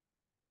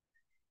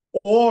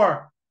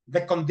or the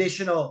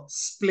conditional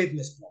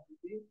splitness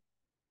property.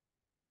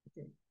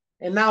 Okay.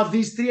 And now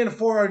these 3 and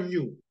 4 are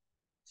new.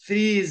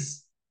 3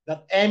 is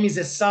that M is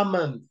a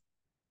summand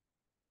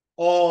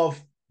of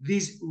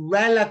these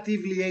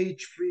relatively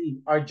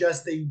H-free are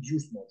just the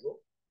induced module.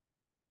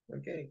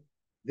 Okay.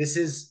 This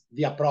is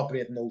the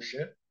appropriate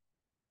notion.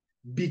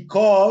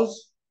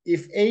 Because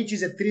if H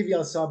is a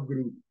trivial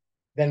subgroup,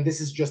 then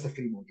this is just a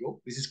free module.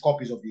 This is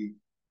copies of the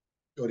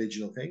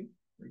original thing.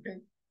 Okay.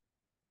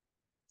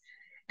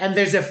 And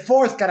there's a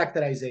 4th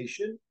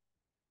characterization,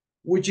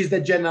 which is the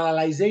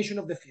generalization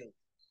of the field.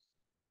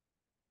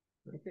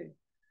 Okay.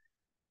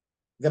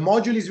 The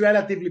module is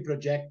relatively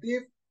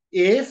projective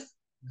if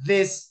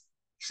this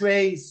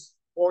trace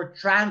or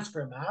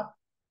transfer map,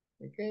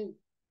 okay,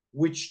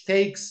 which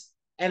takes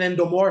an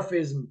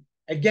endomorphism.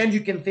 Again, you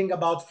can think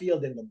about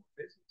field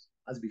endomorphisms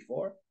as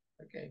before,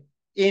 okay,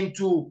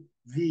 into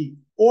the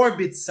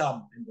orbit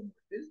sum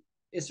endomorphism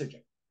is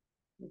surjective.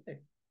 Okay.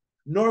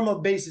 Normal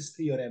basis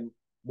theorem,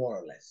 more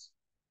or less.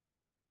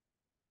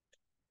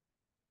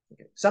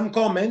 Okay. Some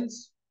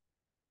comments.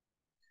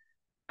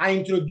 I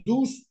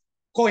introduced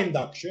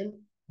co-induction,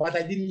 but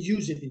I didn't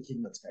use it in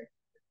Higman's character.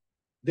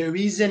 The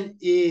reason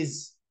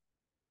is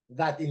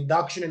that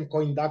induction and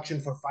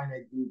co-induction for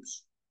finite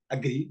groups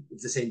agree.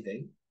 It's the same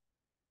thing.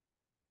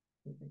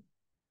 Okay.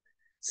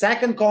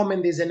 Second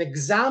comment is an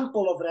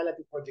example of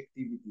relative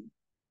projectivity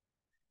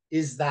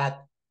is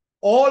that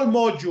all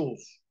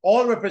modules,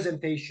 all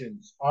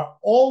representations are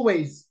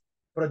always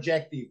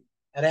projective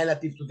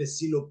relative to the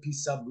Sylo P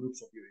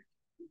subgroups of your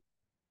equation.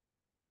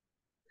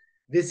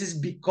 This is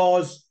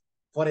because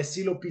for a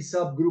Sylo P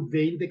subgroup,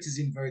 the index is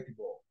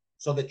invertible.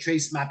 So the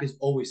trace map is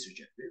always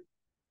surjective.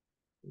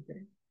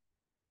 Okay.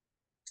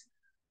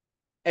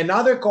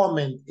 Another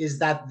comment is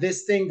that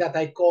this thing that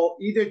I call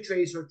either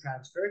trace or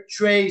transfer,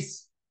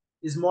 trace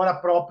is more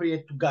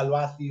appropriate to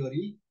Galois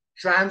theory,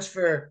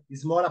 transfer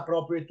is more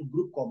appropriate to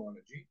group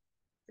cohomology.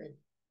 Okay.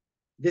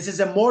 This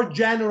is a more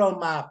general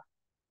map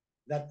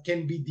that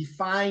can be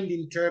defined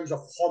in terms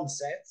of Hom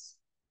sets.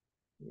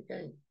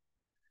 Okay.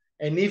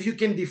 And if you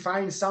can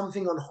define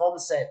something on Hom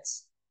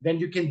sets, then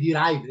you can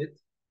derive it.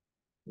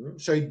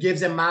 So it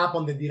gives a map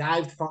on the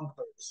derived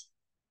functors,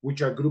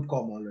 which are group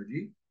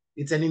cohomology.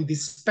 It's an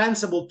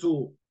indispensable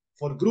tool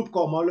for group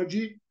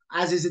cohomology,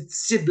 as is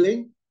its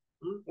sibling.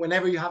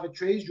 Whenever you have a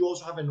trace, you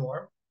also have a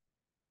norm.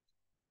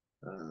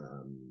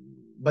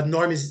 But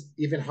norm is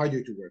even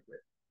harder to work with.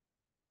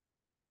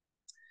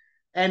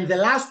 And the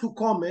last two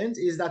comments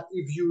is that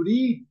if you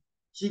read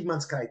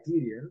Higmann's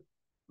criterion,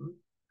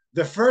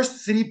 the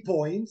first 3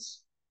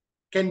 points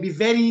can be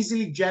very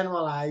easily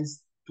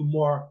generalized to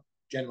more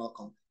general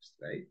context,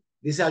 right?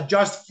 These are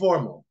just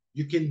formal.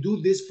 You can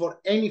do this for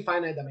any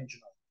finite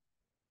dimensional.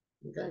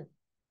 Okay.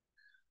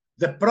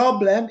 The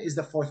problem is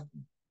the fourth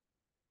point.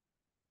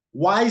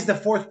 Why is the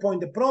fourth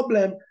point the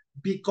problem?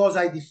 Because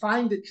I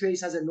defined the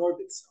trace as an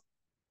orbit sum.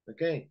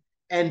 Okay.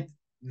 And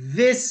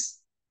this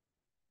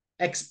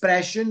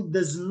expression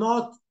does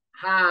not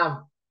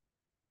have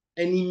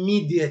an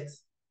immediate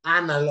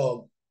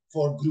analog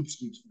for group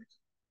schemes.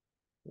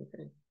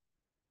 Okay.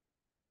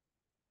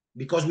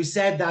 Because we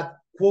said that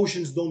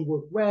quotients don't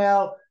work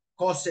well,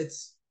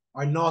 cosets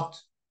are not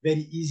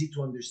very easy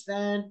to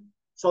understand.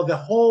 So the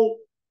whole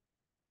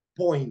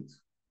point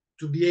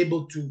to be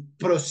able to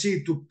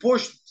proceed to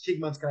push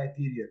Higmann's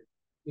criteria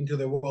into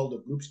the world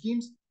of group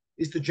schemes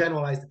is to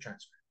generalize the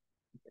transfer.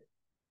 Okay.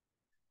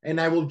 And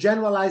I will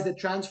generalize the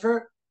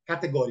transfer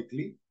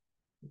categorically.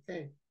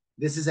 Okay.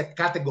 This is a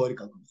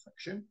categorical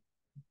construction.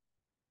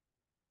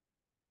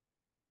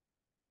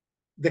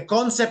 The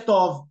concept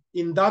of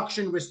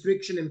induction,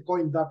 restriction, and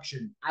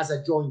co-induction as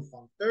adjoint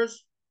functors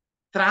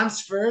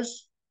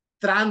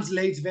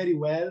translates very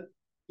well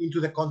into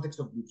the context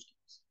of group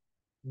schemes,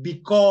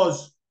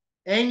 because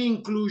any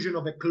inclusion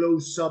of a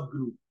closed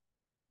subgroup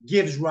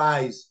gives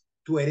rise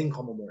to a ring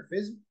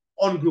homomorphism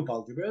on group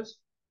algebras.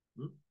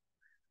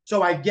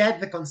 So I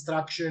get the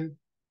construction,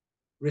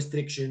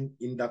 restriction,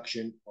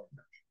 induction, or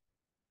induction.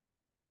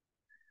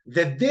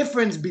 The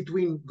difference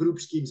between group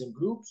schemes and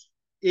groups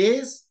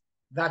is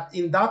that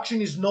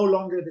induction is no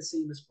longer the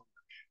same as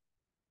conduction.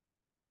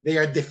 They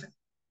are different.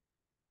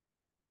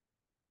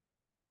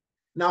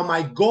 Now,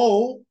 my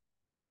goal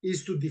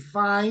is to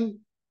define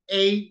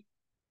a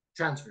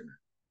transfer map.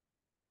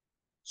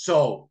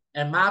 So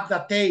a map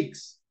that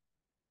takes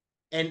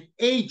an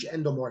H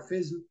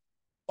endomorphism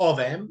of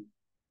M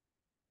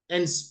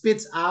and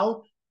spits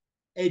out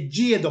a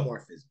G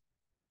endomorphism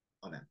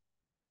of M.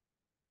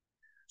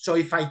 So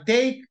if I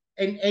take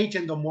an H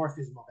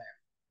endomorphism of M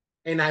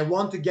and I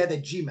want to get a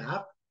G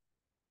map,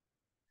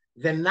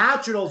 the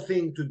natural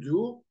thing to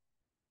do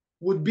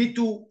would be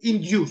to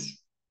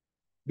induce,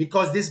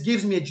 because this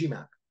gives me a G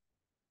map,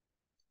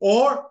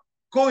 or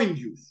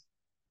co-induce.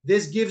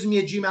 This gives me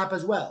a G map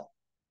as well.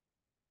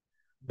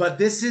 But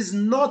this is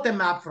not a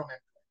map from M to M.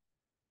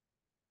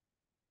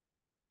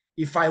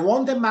 If I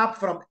want a map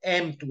from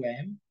M to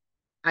M,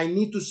 I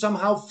need to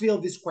somehow fill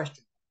this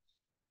question.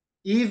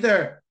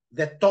 Either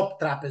the top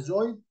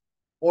trapezoid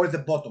or the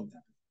bottom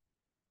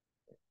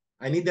trapezoid.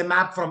 I need a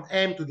map from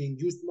M to the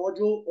induced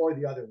module or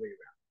the other way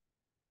around.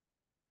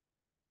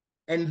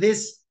 And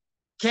this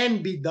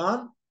can be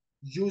done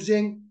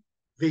using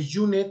the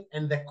unit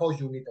and the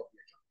co-unit of the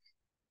adjunction.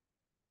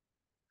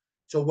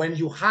 So when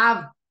you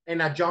have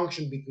an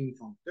adjunction between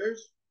functors,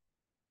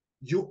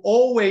 you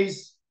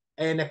always,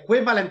 an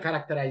equivalent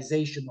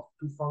characterization of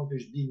two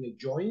functors being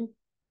adjoint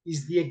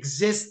is the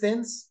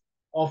existence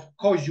of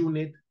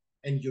co-unit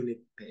and unit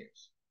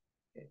pairs.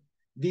 Okay.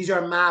 These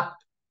are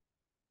mapped,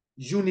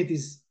 unit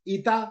is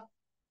eta,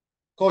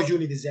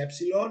 co-unit is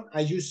epsilon.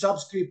 I use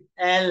subscript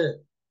L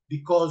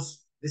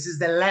because this is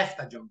the left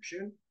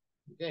adjunction.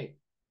 Okay,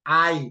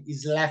 I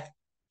is left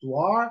to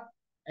R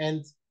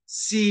and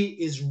C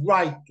is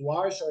right to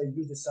R, so I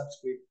use the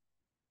subscript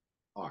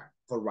R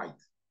for right.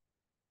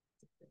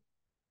 Okay.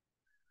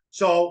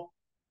 So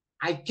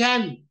I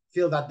can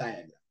fill that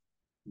diagram.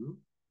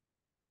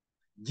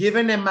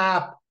 Given a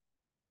map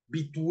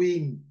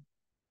between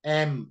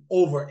M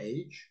over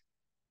H,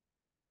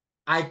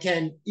 I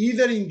can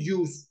either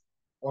induce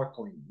or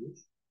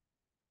co-induce.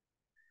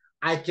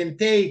 I can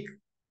take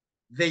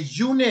the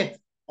unit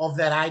of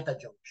the right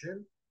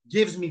adjunction,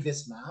 gives me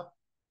this map,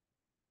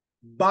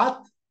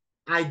 but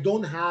I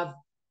don't have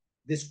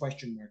this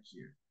question mark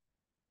here.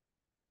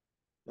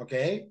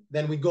 Okay,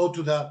 then we go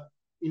to the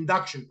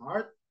induction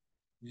part.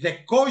 The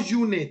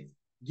co-unit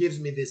gives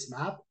me this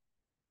map,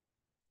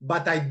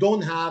 but I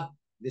don't have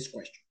this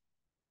question.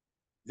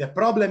 The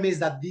problem is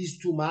that these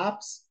two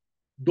maps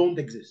don't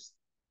exist.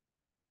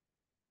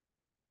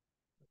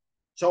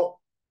 So,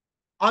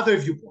 other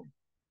viewpoint.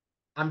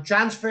 I'm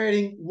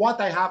transferring what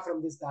I have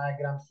from this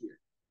diagram here.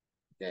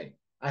 Okay,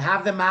 I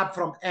have the map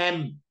from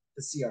M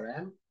to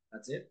CRM,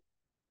 that's it.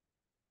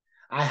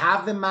 I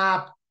have the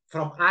map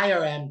from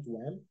IRM to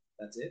M,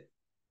 that's it.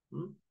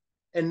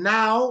 And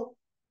now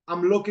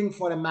I'm looking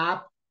for a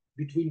map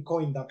between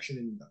co-induction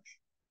and induction.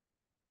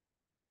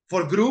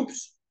 For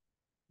groups,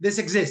 this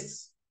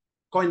exists.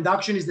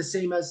 Co-induction is the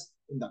same as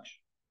induction.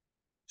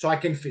 So I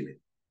can fill it.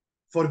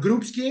 For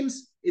group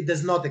schemes, it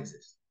does not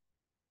exist.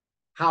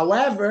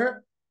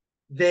 However,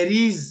 there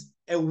is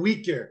a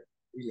weaker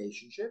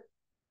relationship,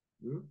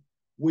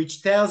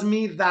 which tells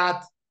me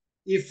that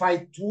if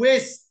I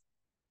twist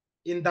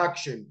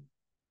induction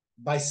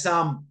by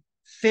some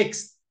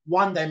fixed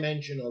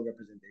one-dimensional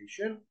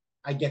representation,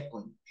 I get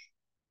coinage.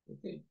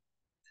 Okay.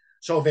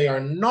 So they are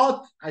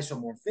not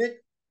isomorphic,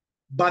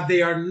 but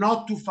they are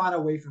not too far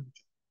away from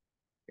each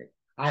other. Okay.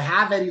 I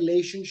have a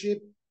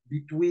relationship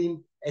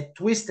between a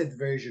twisted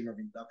version of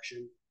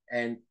induction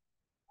and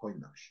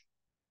co-induction.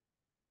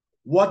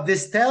 What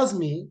this tells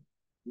me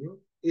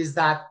is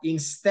that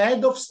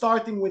instead of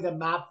starting with a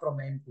map from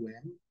M to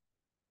M,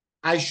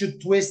 I should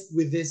twist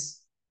with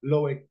this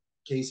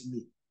lowercase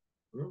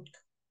m.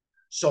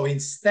 So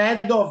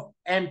instead of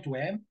M to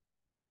M,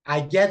 I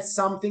get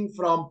something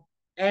from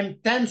M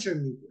tensor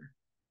m to M.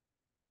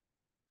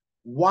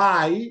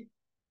 Why?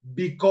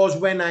 Because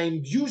when I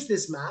induce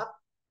this map,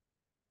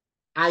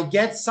 I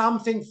get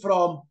something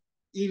from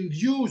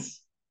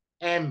induce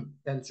M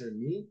tensor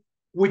m,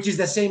 which is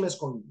the same as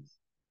co-induce.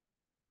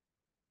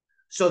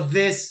 So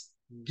this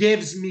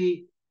gives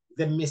me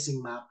the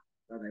missing map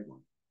that I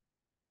want.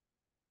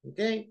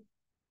 Okay?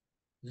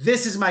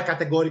 This is my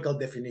categorical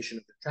definition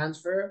of the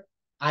transfer.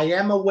 I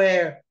am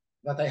aware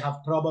that I have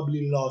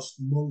probably lost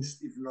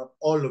most, if not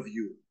all of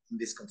you in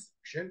this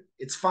construction.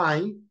 It's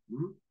fine.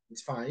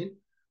 It's fine.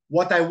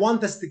 What I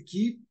want us to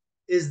keep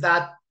is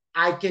that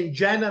I can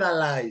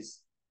generalize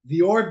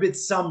the orbit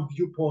sum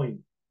viewpoint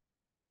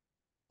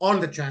on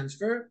the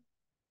transfer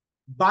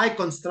by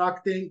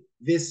constructing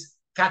this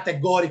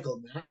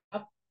categorical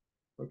map,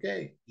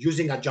 okay,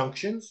 using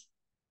adjunctions,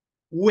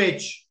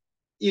 which,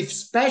 if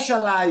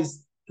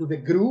specialized to the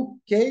group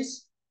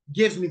case,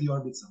 gives me the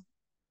orbit sum.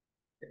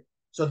 Okay.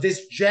 So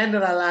this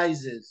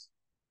generalizes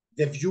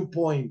the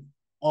viewpoint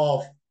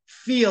of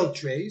field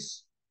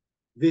trace.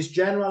 This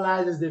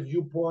generalizes the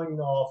viewpoint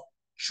of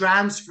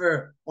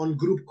transfer on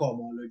group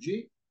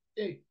cohomology,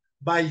 okay,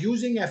 by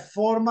using a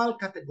formal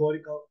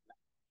categorical map.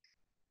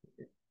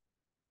 Okay.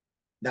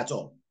 That's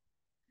all.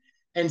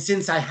 And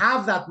since I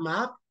have that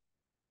map,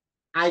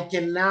 I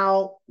can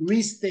now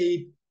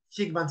restate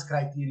Symonds'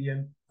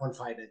 criterion on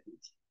finite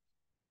groups.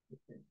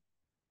 Okay.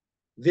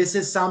 This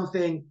is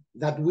something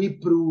that we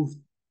proved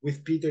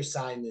with Peter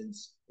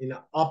Symonds in an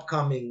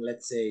upcoming,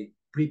 let's say,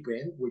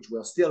 preprint, which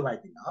we're still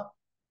writing up.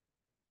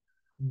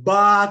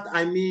 But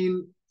I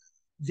mean,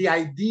 the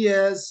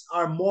ideas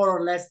are more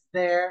or less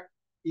there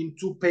in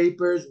two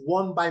papers,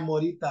 one by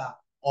Morita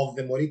of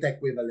the Morita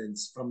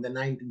equivalence from the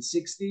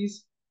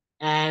 1960s,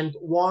 and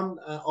one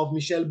of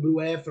Michel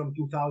Brouet from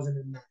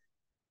 2009.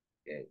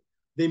 Okay.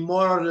 They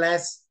more or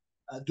less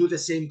do the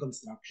same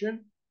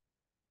construction.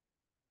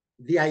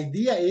 The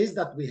idea is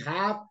that we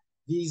have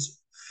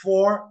these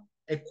four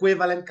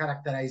equivalent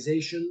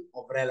characterization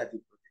of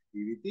relative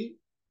projectivity.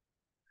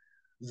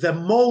 The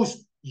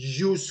most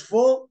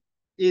useful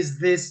is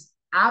this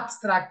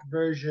abstract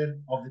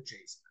version of the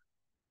trace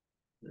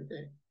map.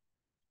 Okay.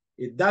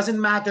 It doesn't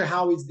matter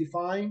how it's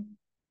defined.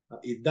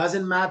 It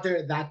doesn't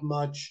matter that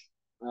much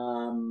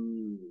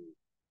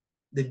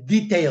the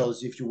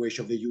details, if you wish,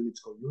 of the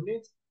units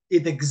co-units.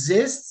 It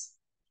exists,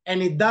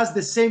 and it does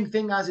the same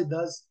thing as it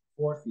does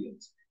for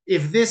fields.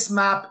 If this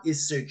map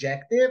is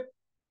surjective,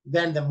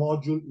 then the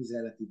module is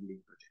relatively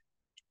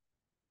projective.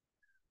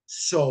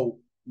 So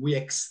we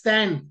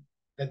extend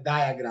the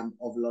diagram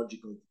of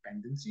logical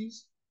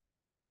dependencies,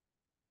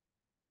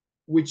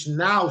 which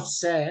now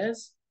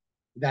says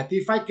that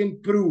if I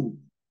can prove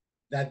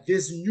that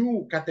this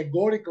new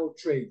categorical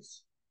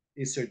trace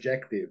is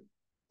surjective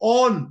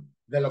on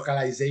the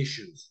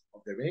localizations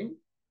of the ring,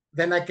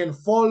 then I can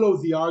follow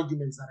the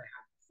arguments that I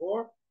had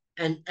before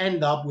and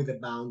end up with a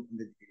bound in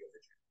the degree of the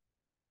chain.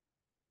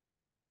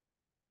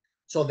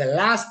 So the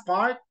last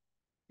part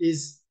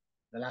is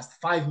the last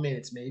 5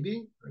 minutes,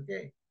 maybe.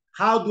 Okay.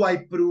 How do I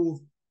prove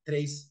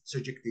trace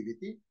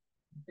surjectivity?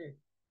 Okay.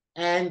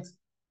 And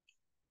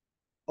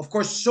of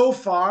course, so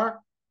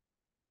far,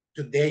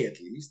 today at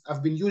least,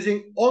 I've been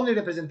using only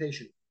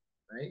representation,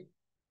 right?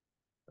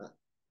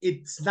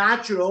 It's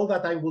natural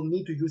that I will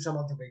need to use some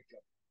algebraic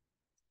geometry.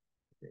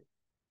 Okay.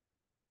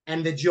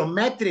 And the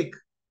geometric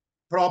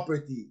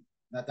property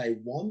that I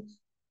want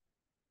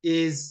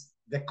is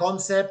the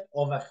concept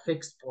of a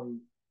fixed point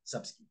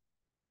subscheme.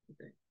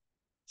 Okay.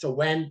 So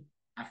when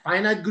a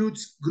finite group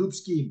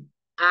scheme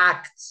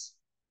acts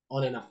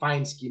on an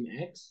affine scheme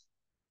X,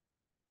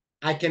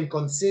 I can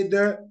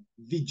consider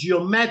the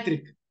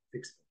geometric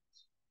fixed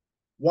points.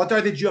 What are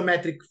the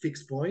geometric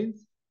fixed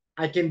points?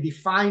 I can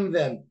define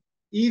them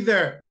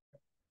either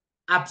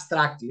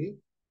abstractly,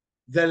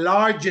 the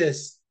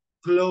largest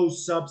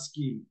closed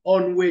subscheme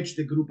on which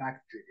the group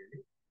acts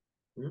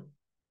trivially,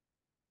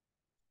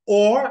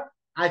 or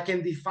I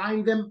can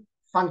define them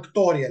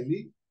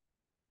functorially.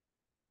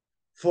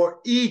 For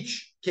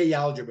each K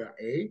algebra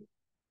A,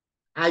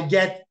 I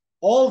get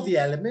all the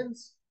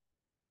elements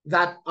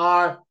that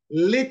are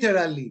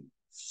literally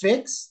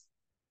fixed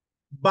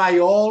by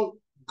all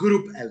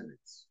group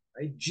elements.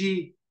 Right?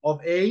 G of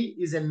A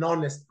is a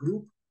non-nest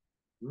group.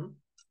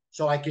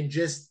 So I can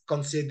just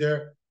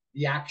consider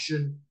the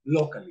action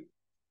locally.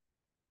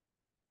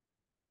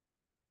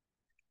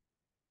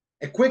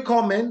 A quick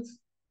comment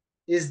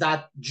is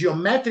that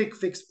geometric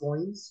fixed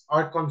points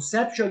are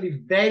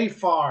conceptually very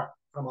far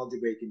from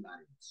algebraic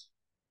invariants.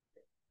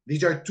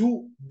 These are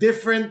two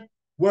different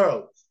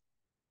worlds.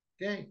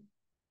 Okay.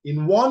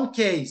 In one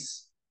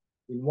case,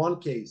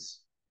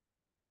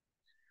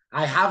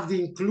 I have the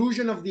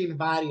inclusion of the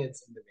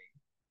invariants in the ring.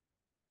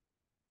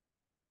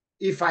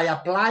 If I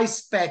apply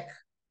spec,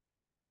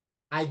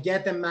 I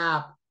get a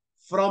map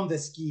from the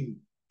scheme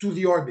to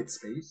the orbit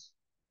space.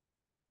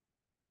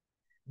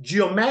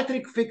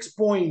 Geometric fixed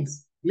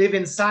points live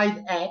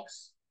inside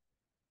X,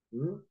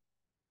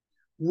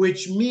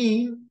 which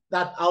mean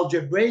that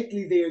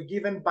algebraically they are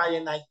given by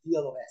an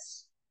ideal of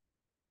S.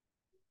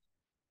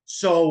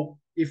 So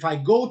if I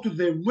go to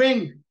the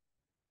ring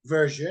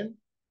version,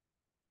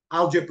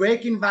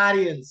 algebraic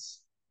invariants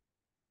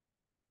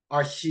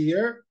are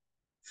here,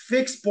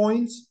 fixed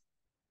points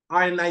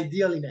are an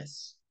ideal in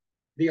S.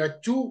 They are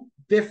two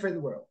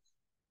different worlds.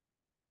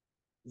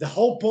 The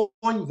whole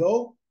point,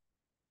 though,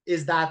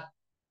 is that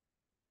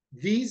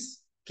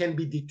these can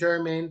be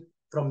determined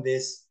from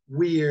this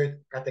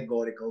weird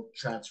categorical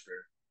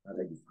transfer that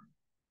I defined.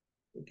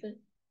 Okay,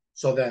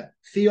 so the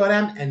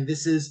theorem, and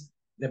this is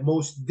the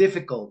most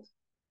difficult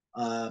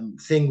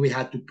thing we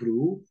had to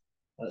prove.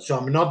 So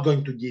I'm not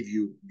going to give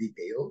you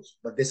details,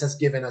 but this has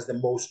given us the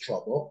most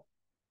trouble,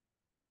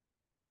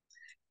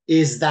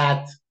 is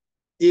that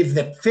if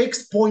the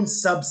fixed point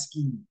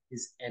subscheme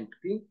is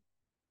empty,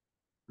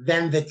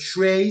 then the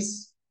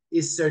trace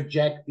is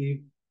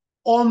surjective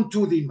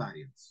onto the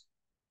invariants.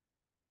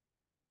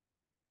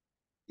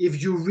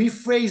 If you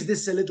rephrase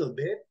this a little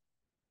bit,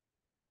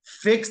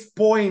 fixed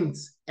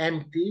points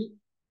empty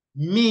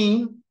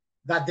mean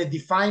that the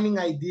defining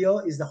ideal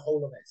is the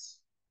whole of S.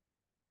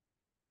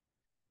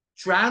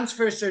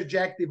 Transfer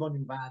surjective on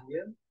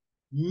invariant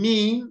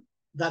mean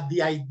that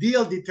the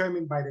ideal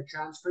determined by the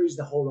transfer is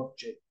the whole of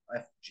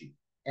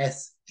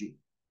SG.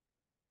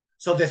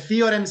 So the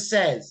theorem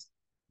says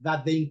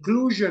that the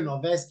inclusion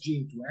of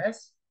SG into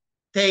S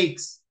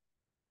takes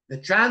the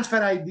transfer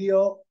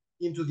ideal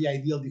into the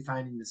ideal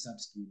defining the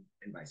subscheme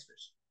and vice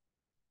versa.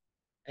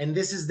 And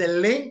this is the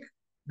link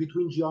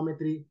between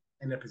geometry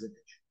and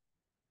representation.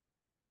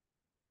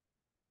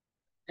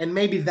 And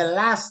maybe the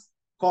last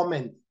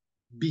comment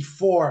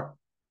before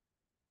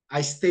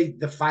I state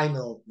the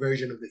final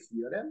version of the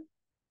theorem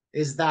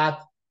is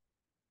that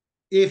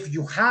if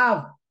you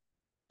have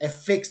a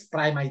fixed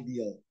prime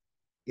ideal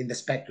in the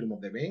spectrum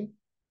of the ring,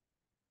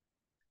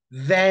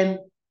 then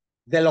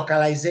the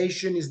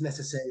localization is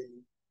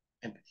necessarily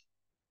empty.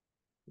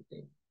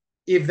 Okay.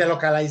 If the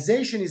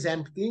localization is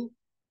empty,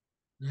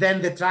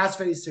 then the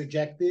transfer is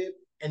surjective,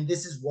 and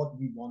this is what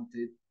we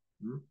wanted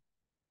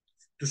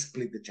to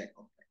split the check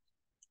complex.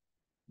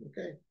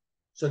 Okay,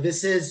 so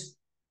this is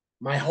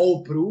my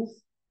whole proof.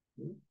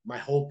 My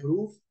whole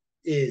proof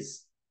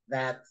is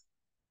that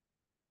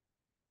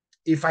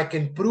if I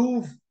can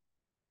prove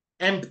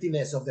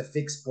emptiness of the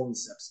fixed point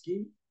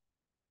subscheme,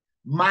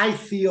 my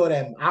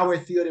theorem, our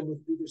theorem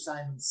with Peter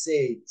Symonds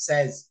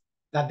says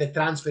that the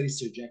transfer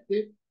is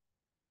surjective.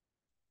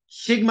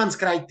 Higmann's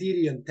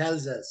criterion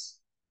tells us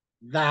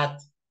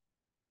that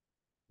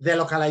the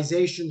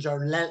localizations are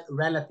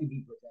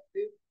relatively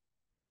protective.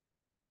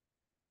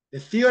 The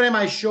theorem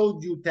I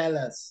showed you tell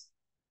us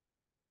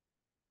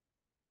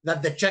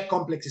that the check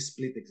complex is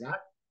split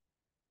exact.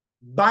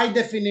 By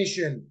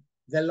definition,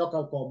 the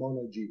local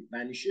cohomology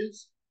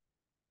vanishes.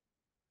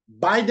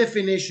 By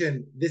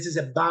definition, this is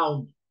a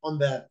bound on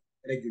the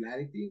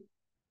regularity,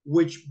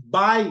 which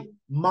by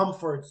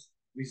Mumford's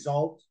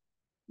result,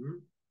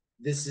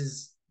 this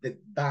is the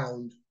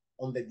bound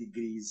on the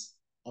degrees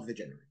of the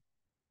generator.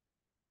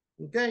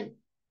 Okay.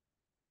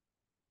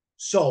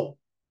 So,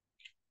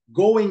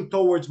 going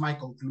towards my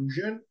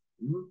conclusion,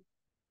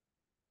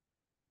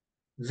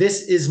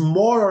 this is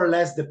more or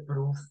less the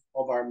proof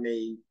of our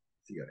main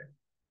theorem.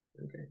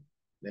 Okay.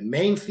 The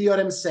main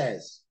theorem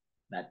says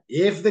that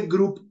if the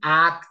group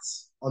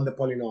acts on the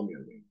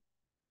polynomial ring,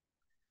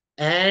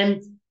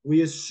 and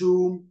we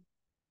assume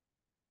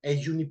a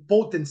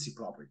unipotency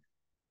property,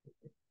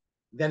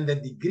 then the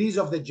degrees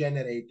of the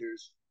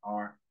generators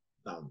are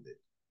bounded.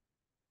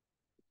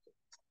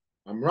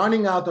 I'm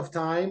running out of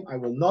time. I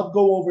will not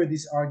go over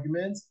these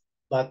arguments,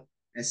 but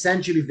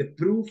essentially the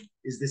proof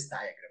is this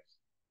diagram.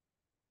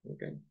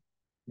 Okay,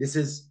 this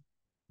is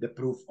the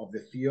proof of the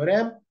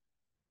theorem,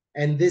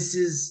 and this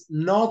is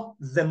not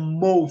the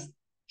most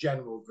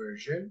general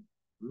version.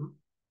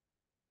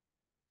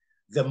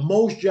 The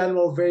most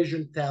general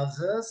version tells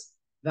us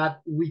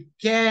that we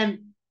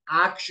can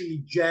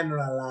actually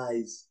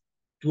generalize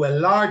to a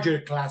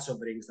larger class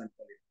of rings than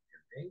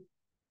polynomial ring,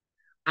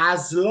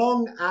 as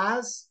long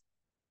as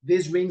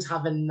these rings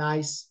have a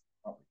nice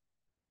property.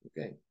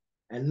 Okay,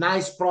 a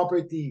nice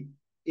property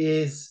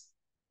is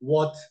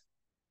what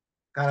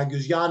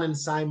Karagiannis and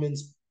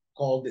Symonds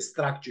call the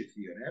structure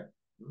theorem.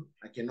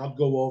 I cannot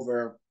go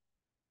over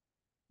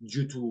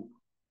due to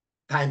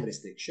time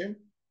restriction.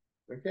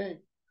 Okay,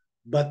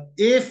 But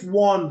if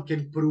one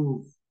can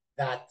prove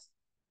that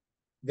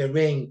the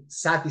ring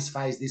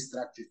satisfies this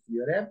structure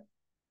theorem,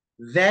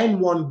 then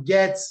one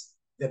gets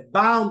the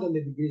bound on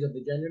the degrees of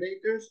the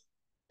generators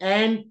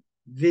and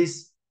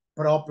this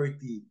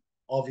property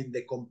of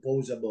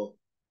indecomposable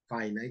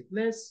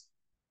finiteness,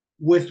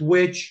 with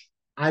which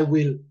I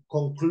will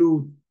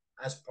conclude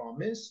as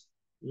promised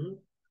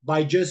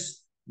by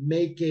just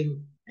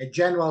making a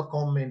general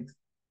comment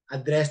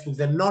addressed to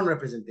the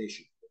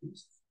non-representation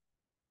theorists,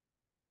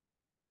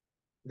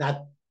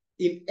 that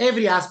in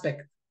every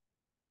aspect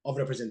of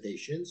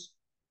representations,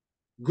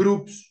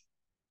 groups,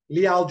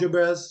 Lie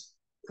algebras,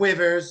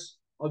 quivers,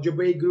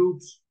 algebraic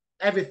groups,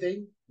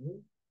 everything,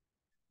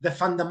 the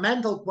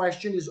fundamental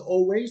question is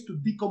always to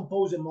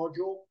decompose a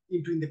module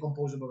into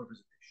indecomposable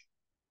representation.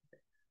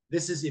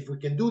 This is, if we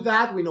can do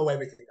that, we know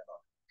everything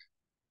about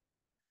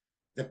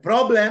it. The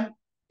problem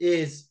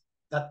is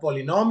that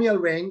polynomial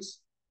rings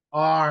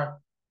are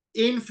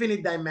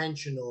infinite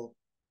dimensional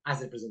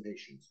as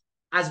representations,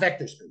 as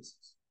vector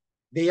spaces.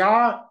 They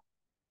are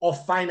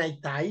of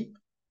finite type,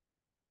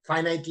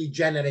 finitely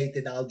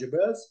generated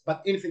algebras,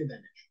 but infinite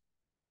dimension.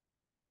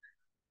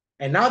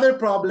 Another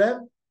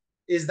problem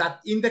is that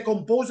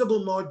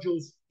indecomposable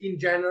modules in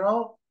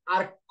general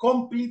are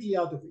completely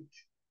out of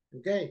reach.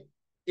 Okay,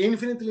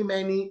 infinitely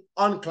many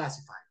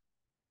unclassified.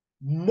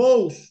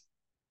 Most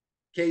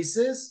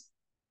cases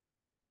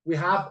we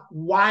have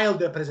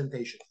wild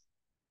representations.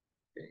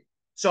 Okay,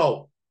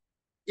 so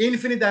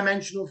infinite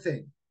dimensional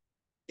thing,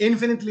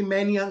 infinitely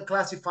many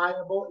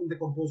unclassifiable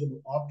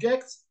indecomposable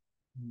objects,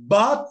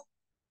 but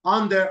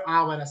under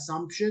our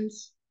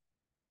assumptions,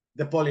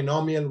 the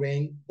polynomial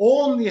ring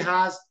only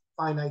has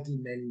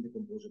finitely many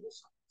indecomposable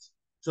summands.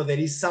 So there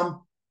is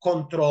some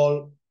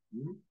control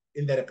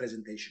in the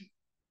representation.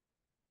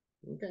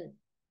 Okay.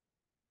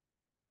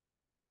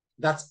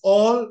 That's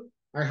all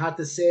I had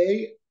to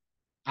say.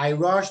 I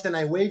rushed and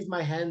I waved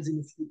my hands in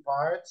a few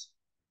parts,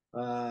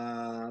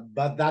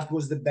 but that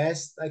was the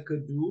best I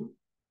could do.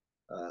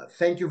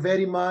 Thank you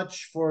very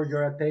much for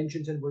your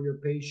attention and for your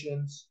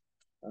patience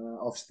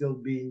of still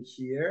being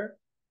here.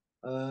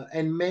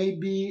 And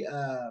maybe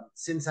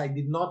since I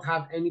did not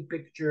have any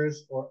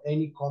pictures or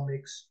any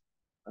comics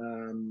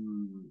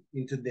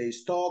in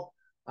today's talk,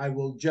 I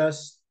will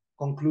just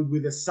conclude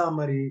with a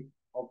summary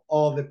of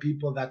all the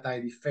people that I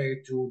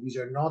referred to. These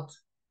are not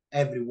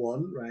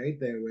everyone, right?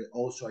 There were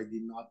also, I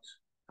did not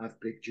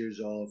have pictures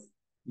of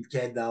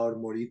Ikeda or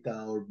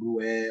Morita or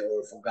Brouet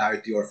or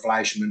Fogarty or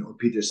Fleischmann or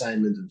Peter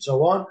Symonds and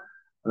so on.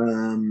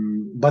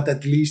 But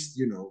at least,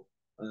 you know,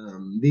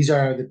 these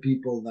are the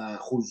people that,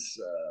 whose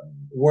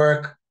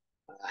work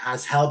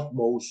has helped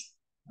most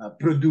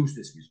produce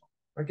this result.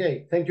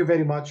 Okay, thank you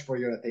very much for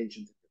your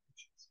attention.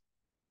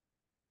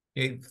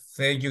 Okay,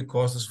 thank you,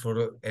 Kostas,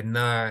 for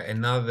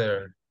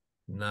another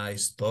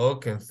nice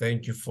talk, and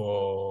thank you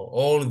for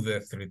all the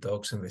 3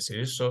 talks in the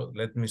series. So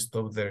let me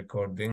stop the recording.